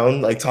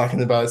around like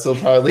talking about it so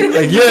proudly?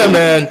 Like, yeah,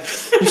 man,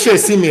 you should have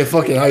seen me in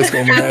fucking high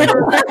school, man.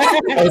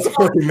 I was a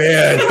fucking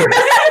man.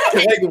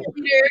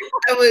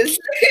 I was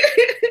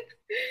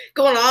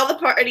going to all the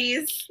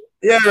parties.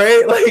 Yeah,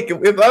 right. Like,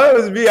 if I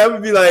was me, I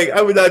would be like,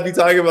 I would not be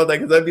talking about that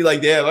because I'd be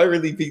like, damn, I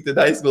really peaked in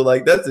high school.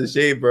 Like, that's a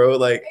shame, bro.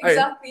 Like,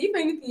 exactly. If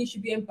anything, you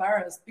should be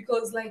embarrassed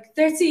because like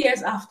 30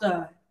 years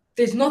after,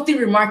 there's nothing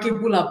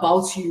remarkable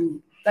about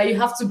you that you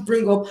have to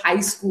bring up high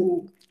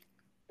school.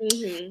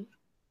 Mm-hmm.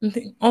 I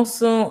think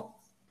also,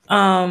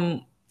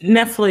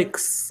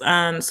 Netflix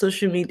and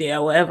social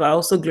media, whatever,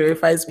 also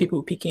glorifies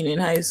people peaking in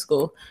high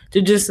school.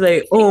 To just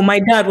like, oh,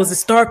 my dad was a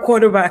star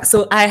quarterback,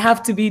 so I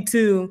have to be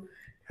too.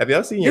 Have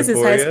y'all seen This is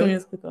High School Euphoria?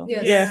 Musical.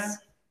 Yes.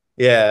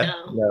 Yeah.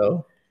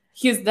 No.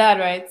 His dad,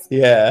 right?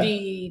 Yeah.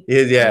 The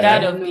Yeah.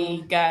 dad of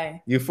the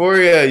guy.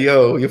 Euphoria,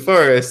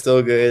 Euphoria is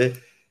so good.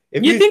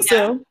 If You think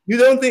so? You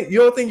don't think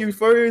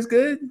Euphoria is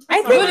good?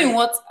 I good in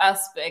what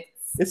aspects?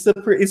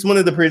 It's one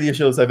of the prettiest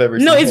shows I've ever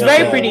seen. No, it's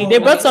very Yeah. pretty. They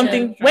brought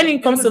something when it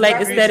It comes to was like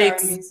graphics are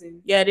aesthetics.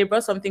 amazing. Yeah, they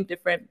brought something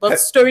different. But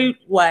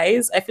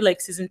story-wise, I feel like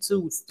season 2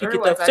 would pick it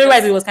Story-wise, up. I Story-wise,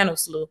 just- it was kind of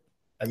slow.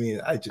 I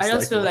mean, I I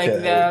just feel like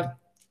the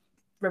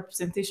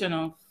representation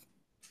of,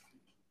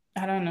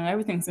 I don't know,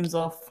 everything seems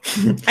off.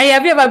 Hey,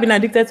 have you ever been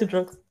addicted to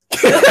drugs?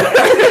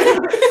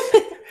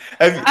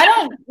 I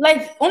don't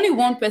like, only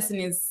one person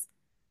is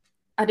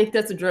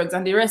addicted to drugs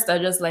and the rest are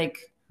just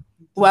like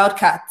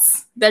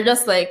wildcats. They're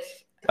just like,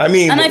 I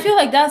mean, and I feel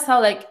like that's how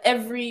like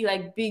every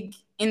like big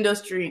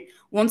industry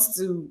wants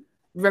to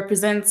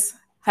represent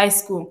high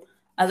school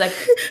as like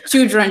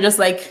children just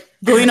like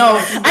going off.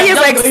 I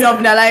just like going off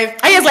in their life.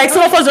 I just like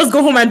some of us just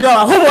go home and do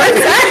our homework.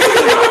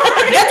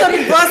 Get on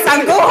the bus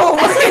and go home.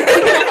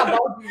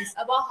 About this,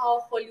 about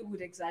how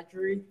Hollywood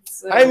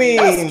exaggerates. I mean,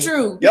 That's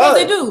true. y'all- Because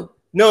they do.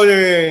 No.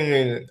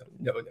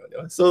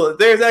 So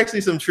there's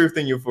actually some truth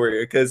in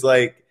Euphoria because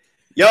like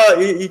y'all have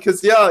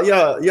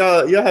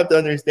to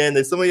understand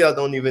that some of y'all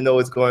don't even know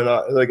what's going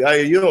on. Like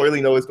you don't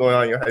really know what's going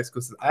on in your high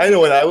school. I know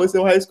when I was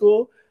in high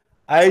school,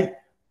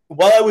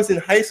 while I was in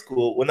high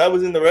school, when I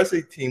was in the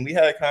wrestling team, we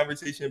had a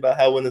conversation about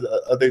how one of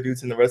the other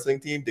dudes in the wrestling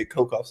team did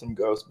coke off some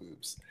girls'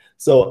 boobs.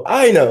 So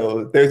I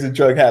know there's a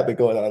drug habit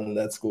going on in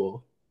that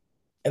school.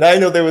 And I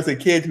know there was a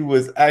kid who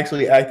was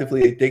actually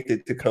actively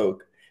addicted to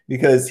coke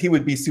because he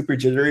would be super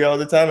jittery all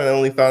the time. And I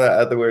only found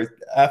out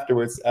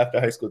afterwards, after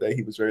high school, that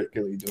he was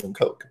regularly doing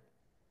coke.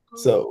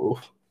 So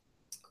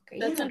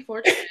That's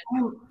unfortunate.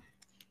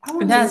 I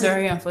wanted That's to-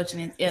 very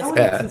unfortunate. I Yes.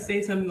 wanted Yeah. to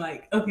say something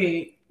like,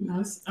 okay, no, I'm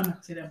not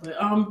gonna say that, but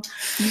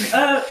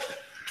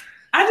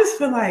I just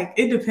feel like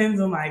it depends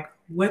on like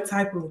what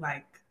type of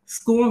like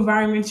school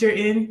environment you're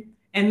in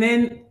And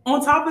then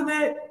on top of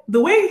that,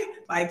 the way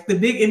like the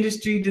big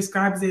industry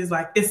describes it is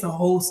like it's a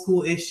whole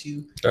school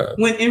issue.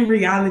 When in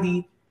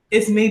reality,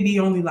 it's maybe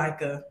only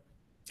like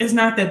it's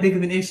not that big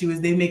of an issue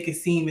as they make it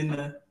seem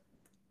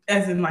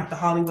as in like the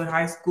Hollywood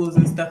high schools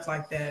and stuff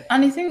like that.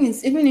 And the thing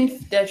is, even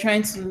if they're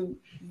trying to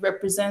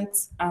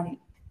represent an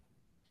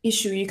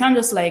issue, you can't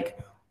just like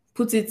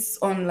put it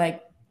on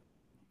like,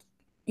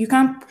 you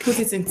can't put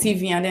it in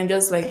TV and then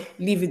just like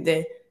leave it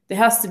there. There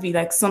has to be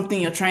like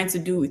something you're trying to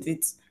do with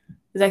it.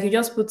 It's like you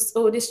just put,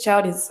 oh, this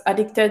child is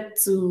addicted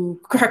to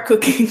crack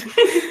cocaine,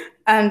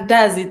 and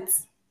that's it.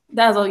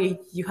 That's all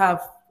you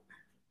have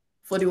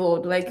for the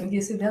world. Like,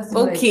 Yes, it has to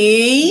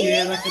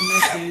okay, Like a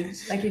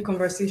message. like a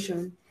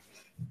conversation.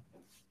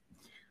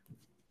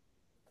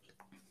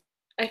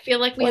 I feel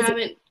like we Was it-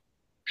 haven't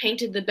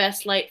painted the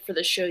best light for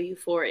the show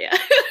Euphoria.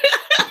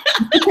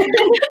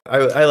 I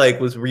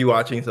was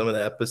rewatching some of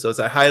the episodes.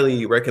 I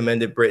highly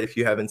recommend it, Britt, if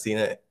you haven't seen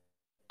it.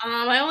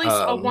 I only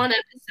saw one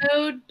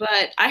episode,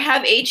 but I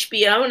have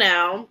HBO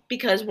now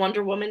because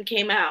Wonder Woman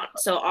came out.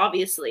 So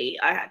obviously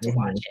I had to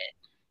watch it.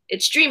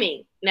 It's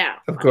streaming now.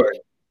 Of course.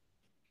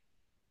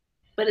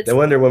 But it's The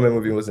Wonder Woman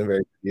movie wasn't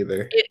very good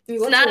either.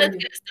 it's not as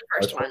good as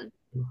the first one.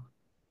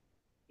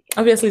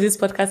 Obviously, this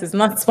podcast is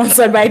not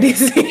sponsored by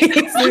Disney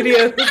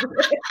Studios.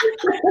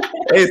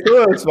 Hey,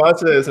 someone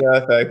sponsor us, as a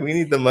matter of fact. We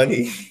need the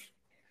money.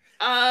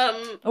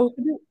 Oh,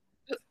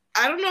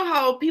 I don't know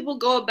how people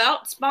go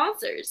about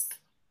sponsors.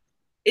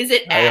 Is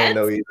it I ads?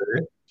 don't know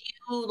either.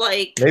 You,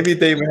 like, Maybe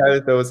they even had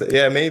it though.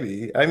 Yeah,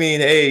 maybe. I mean,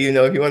 hey,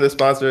 if you want to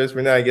sponsor us,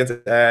 we're not against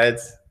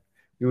ads.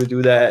 We would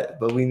do that,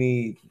 but we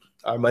need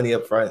our money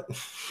up front.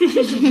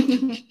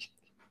 they'll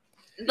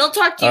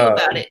talk to you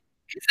about it.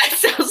 That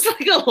sounds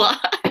like a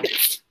lot.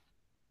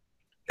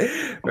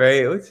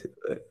 Right?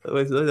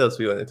 What else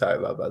we want to talk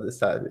about this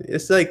topic?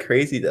 It's like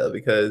crazy though,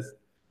 because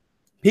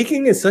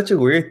peaking is such a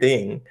weird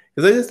thing.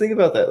 Because I just think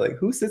about that. Like,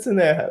 who sits in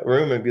that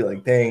room and be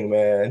like, dang,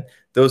 man,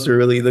 those are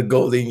really the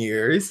golden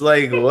years?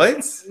 Like,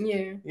 what?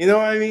 Yeah. You know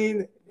what I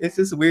mean? It's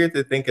just weird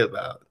to think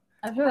about.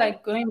 I feel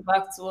like going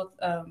back to what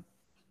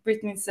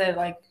Brittany said,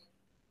 like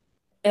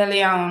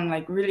earlier on,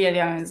 like really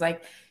early on, is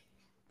like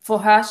for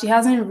her, she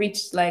hasn't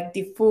reached like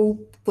the full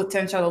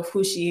potential of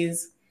who she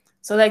is.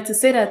 So like to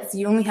say that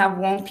you only have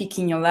one peak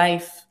in your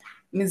life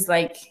means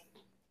like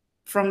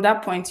from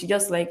that point, you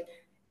just like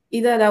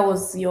either that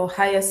was your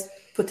highest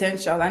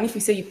potential. And if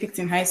you say you peaked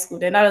in high school,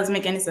 then that doesn't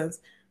make any sense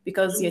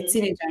because you're a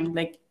teenager and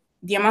like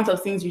the amount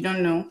of things you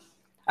don't know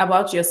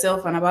about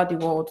yourself and about the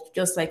world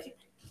just like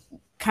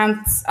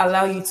can't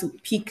allow you to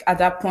peak at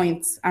that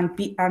point and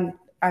be and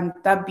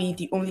that be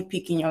the only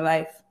peak in your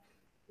life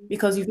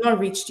because you've not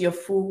reached your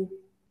full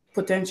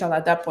potential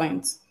at that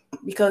point.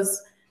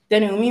 Because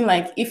then it will mean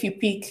like if you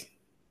peak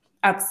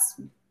at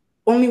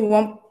only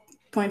one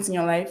point in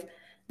your life,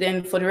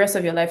 then for the rest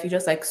of your life you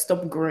just like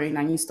stop growing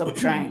and you stop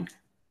trying.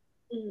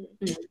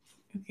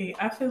 Okay,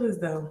 I feel as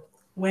though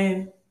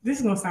when this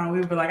is gonna sound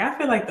weird, but like I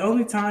feel like the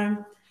only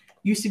time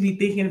you should be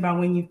thinking about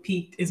when you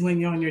peaked is when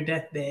you're on your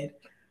deathbed.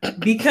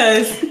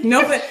 Because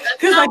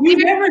because like you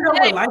never know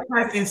what life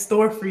has in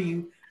store for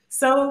you.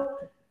 So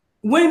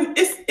when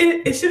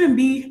it shouldn't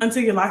be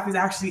until your life is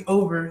actually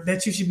over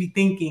that you should be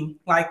thinking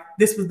like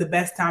this was the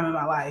best time in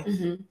my life.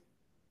 Mm-hmm.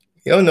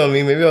 You don't know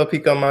me. Maybe I'll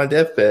peak on my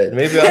deathbed.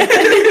 Maybe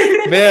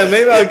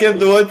I'll give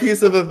the one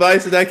piece of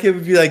advice and that kid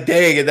would be like,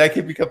 dang, and that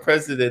kid become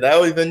president. I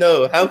don't even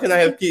know. How can I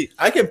have peak?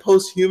 I can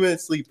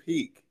posthumously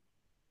peak.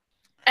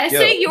 I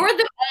say you're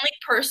the only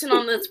person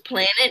on this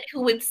planet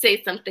who would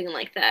say something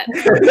like that.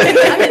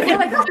 I feel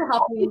like that's what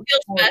happens You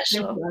feel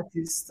special. with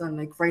artists and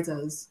like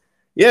writers.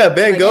 Yeah,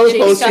 Van Like, Gogh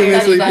Shakespeare,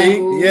 posthumously Van peaked.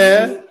 Gogh.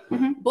 Yeah.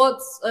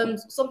 But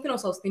something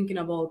else I was thinking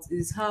about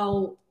is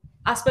how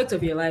aspects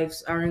of your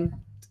lives aren't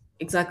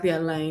exactly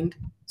aligned.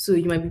 So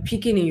you might be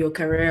peaking in your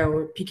career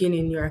or peaking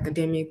in your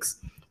academics,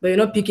 but you're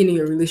not peaking in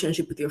your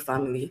relationship with your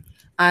family.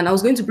 And I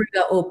was going to bring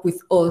that up with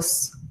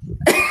us.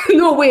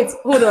 No, wait,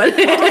 hold on.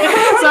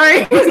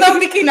 Sorry. It's not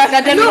peaking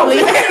academically.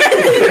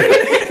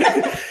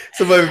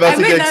 Somebody about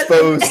to get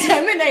exposed.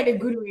 I meant that in a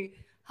good way.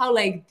 How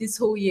like this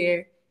whole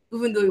year,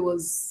 even though it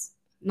was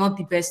not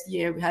the best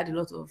year, we had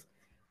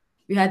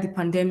the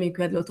pandemic,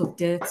 we had a lot of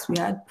deaths, we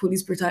had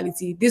police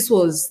brutality. This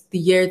was the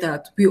year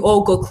that we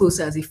all got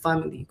closer as a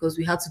family because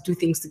we had to do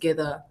things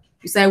together.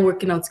 We started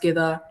working out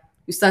together.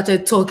 We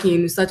started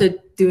talking. We started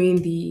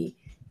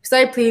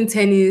playing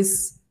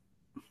tennis.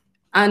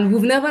 And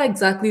we've never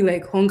exactly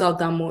like hung out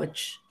that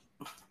much.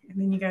 And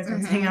then you guys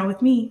got to hang out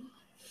with me.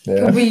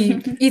 Yeah.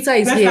 Ita is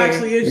That's here.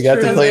 actually is We got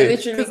to true. play- We're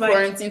literally Like,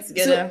 quarantined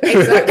together.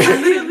 Exactly.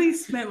 I literally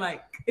spent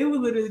like it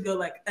would literally go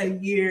like a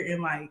year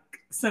and like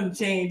some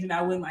change, and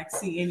I wouldn't like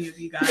see any of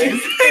you guys.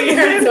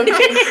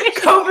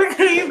 COVID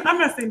came. I'm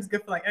not saying it's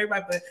good for like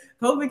everybody, but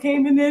COVID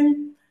came and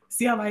then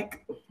see how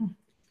like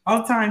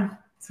all the time.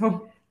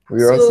 So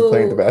We were also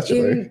playing The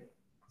Bachelor.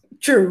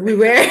 True, we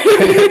were.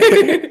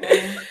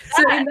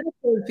 So in that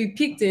sense, we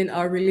picked in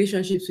our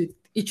relationships with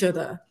each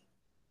other,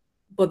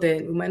 but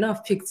then we might not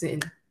have picked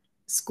in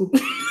school.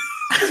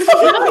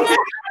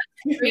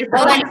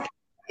 But like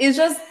it's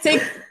just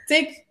take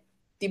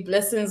the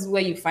blessings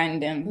where you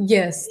find them.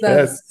 Yes,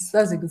 that's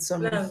a good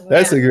summary.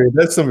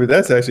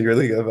 That's actually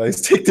really good advice.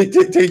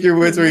 Take your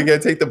wins where you can,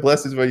 take the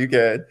blessings where you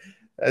can.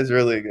 That's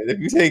really good. If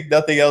you take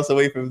nothing else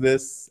away from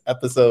this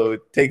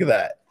episode, take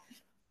that.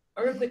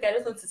 Real quick, I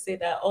just want to say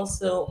that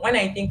also when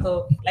I think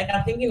of, like,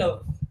 I'm thinking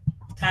of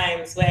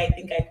times where I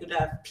think I could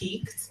have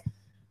peaked,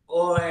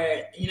 or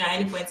at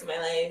any point in my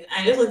life.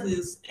 I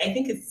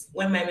think it's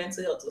when my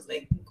mental health was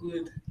like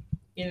good,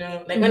 when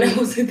I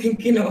was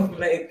thinking of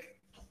like.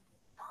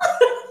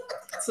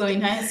 So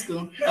in high school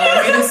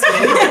or middle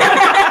school,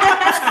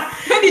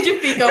 when did you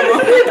peak up?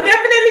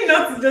 Definitely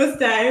not those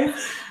times.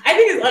 I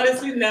think it's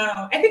honestly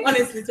now. I think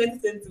honestly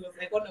 2020 was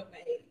like one of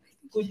my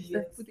good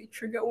years. Put a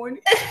trigger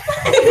warning.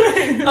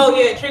 Oh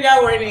yeah, trigger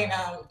warning.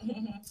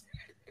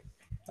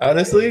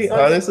 Honestly,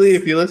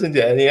 if you listen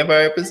to any of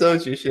our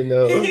episodes, you should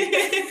know.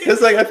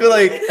 Because I feel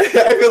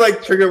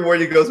like trigger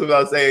warning goes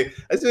without saying.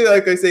 I feel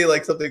like I say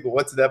like something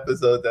once an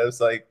episode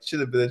that's like should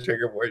have been a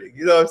trigger warning.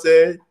 You know what I'm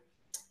saying?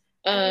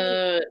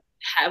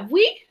 Have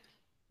we?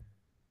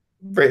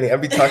 Brittany, I've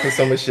been talking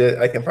so much shit.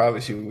 I can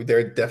promise you,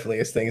 there definitely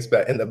is things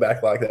back in the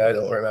backlog that I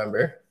don't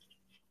remember.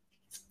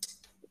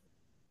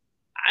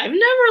 I've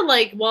never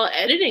while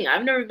editing,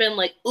 I've never been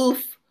like,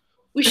 oof,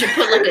 we should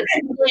put like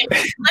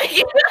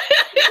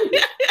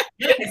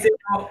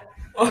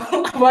a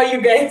while you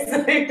guys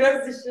like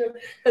does the show,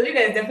 because you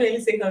guys definitely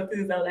say some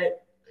things that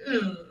like.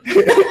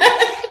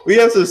 We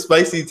have some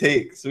spicy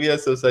takes.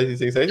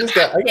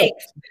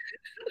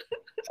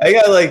 I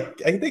got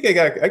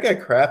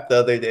crap the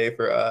other day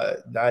for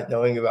not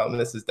knowing about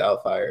Mrs.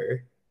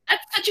 Doubtfire.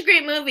 That's such a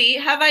great movie.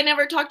 Have I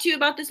never talked to you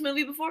about this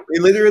movie before? We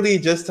literally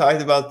just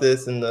talked about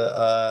this in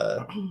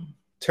the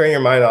Turn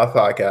Your Mind Off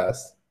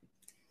podcast.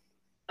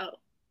 Oh.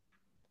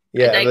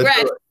 Yeah. I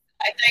digress.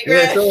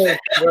 Yeah,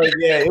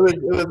 it was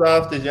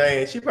off the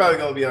giant. She's probably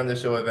gonna be on the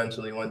show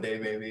eventually one day,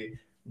 maybe.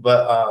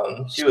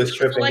 But she was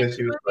tripping because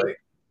she was like,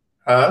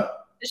 huh?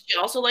 Does she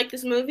also like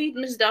this movie,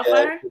 Mrs.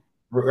 Doubtfire? Yeah.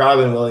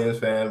 Robin Williams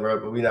fan, bro,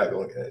 but we're not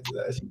going to get into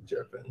that. She's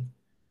tripping.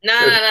 No.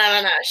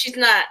 She's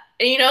not.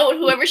 And you know,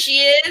 whoever she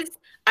is,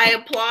 I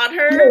applaud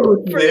her.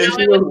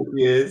 She knows who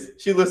she is.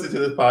 She listens to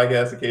this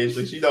podcast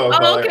occasionally. She knows.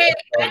 Oh, okay.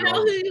 I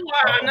know who you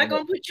are. I'm not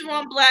going to put you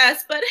on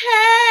blast, but hey.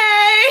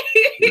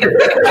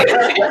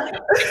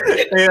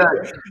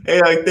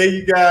 Hey, thank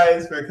you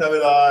guys for coming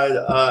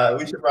on.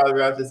 We should probably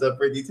wrap this up.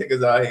 Brittany, take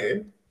us out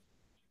here.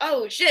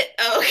 Oh, shit.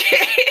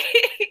 Okay.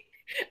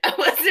 I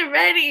wasn't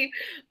ready.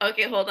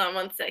 Okay, hold on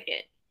 1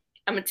 second.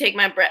 I'm going to take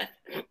my breath.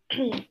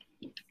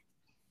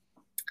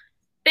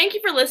 Thank you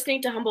for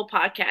listening to Humble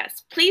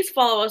Podcast. Please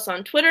follow us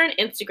on Twitter and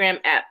Instagram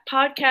at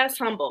Podcast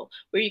Humble,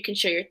 where you can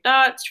share your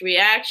thoughts,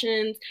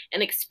 reactions,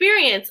 and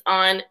experience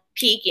on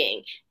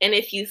peaking. And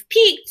if you've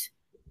peaked,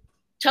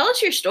 tell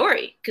us your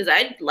story, because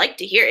I'd like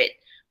to hear it.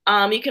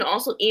 You can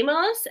also email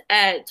us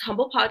at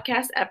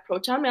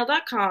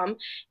humblepodcast@protonmail.com,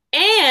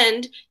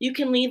 and you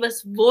can leave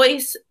us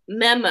voice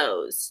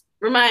memos.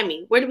 Remind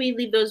me, where do we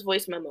leave those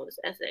voice memos,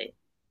 Essay?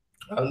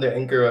 On the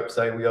Anchor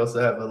website, we also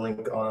have a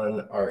link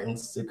on our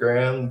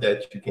Instagram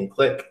that you can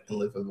click and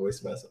leave a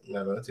voice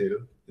memo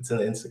too. It's in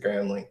the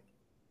Instagram link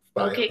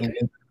bio. Okay. In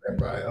the Instagram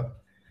bio.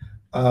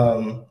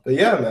 But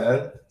yeah,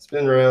 man, it's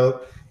been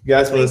real. You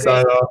guys want to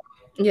sign off?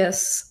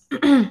 Yes.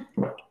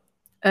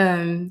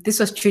 This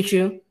was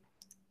Choo,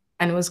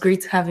 and it was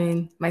great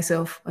having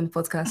myself on the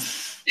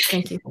podcast.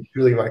 Thank you.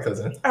 Truly my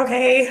cousin.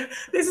 Okay,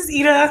 this is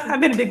Ida. I've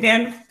been a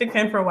big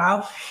fan for a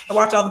while. I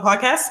watch all the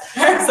podcasts.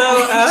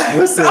 So, I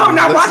listen.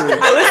 My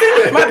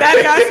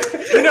bad, guys.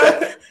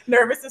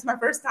 Nervous. It's my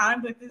first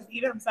time, but this is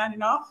Ida. I'm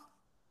signing off.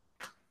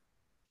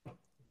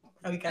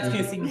 Oh, you guys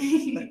can't see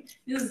me.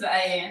 This is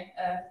Aya.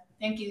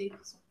 Thank you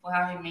for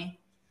having me.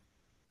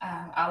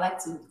 I'd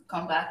like to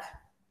come back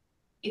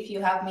if you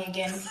have me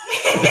again.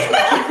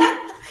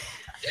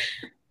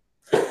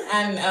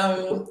 And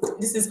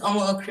this is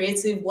Omo, a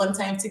creative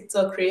one-time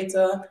TikTok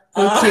creator.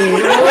 Okay.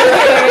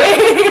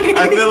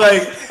 I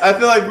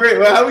feel like Britt.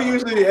 Well, how we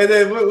usually, and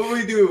then what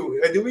we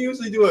do? Do we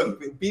usually do a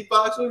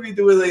beatbox? What do we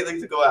do lately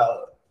to go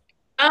out?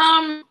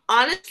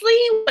 Honestly,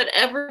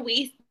 whatever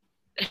we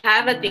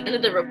have at the end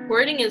of the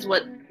recording is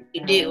what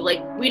we do.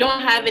 Like, we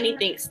don't have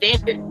anything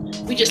standard.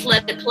 We just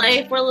let it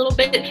play for a little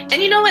bit. And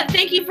you know what?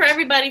 Thank you for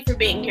everybody for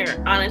being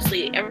here.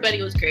 Honestly,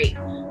 everybody was great.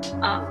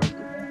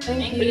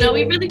 Thank you. But no,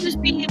 we really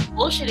just be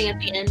bullshitting at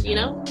the end, you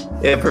know?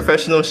 Yeah,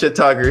 professional shit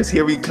talkers.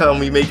 Here we come.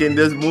 We making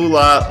this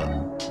moolah.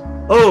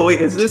 Oh wait,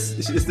 is this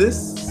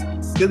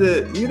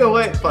gonna? You know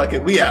what? Fuck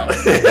it. We out.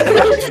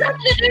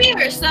 It's New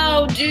Year,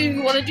 so do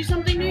you want to do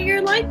something New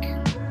Year like?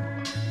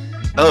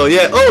 Oh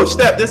yeah. Oh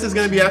snap! This is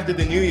gonna be after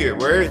the New Year.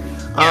 Word.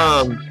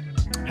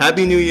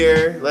 Happy New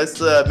Year. Let's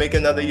make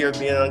another year of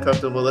being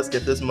uncomfortable. Let's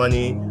get this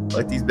money.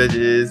 Like these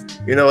bitches.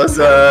 You know what's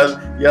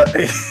up? Yeah.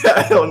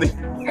 I don't need.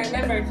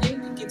 Remember, if you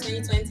peak in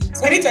 2020,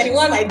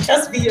 2021 might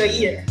just be your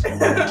year.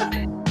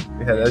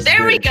 Yeah, that's there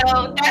true. we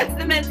go. That's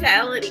the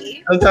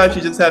mentality. Sometimes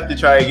you just have to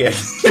try again.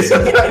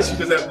 Sometimes you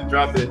just have to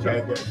drop it and try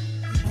again.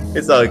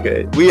 It's all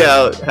good. We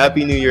out.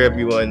 Happy New Year,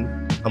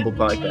 everyone. Humble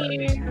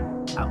Podcast.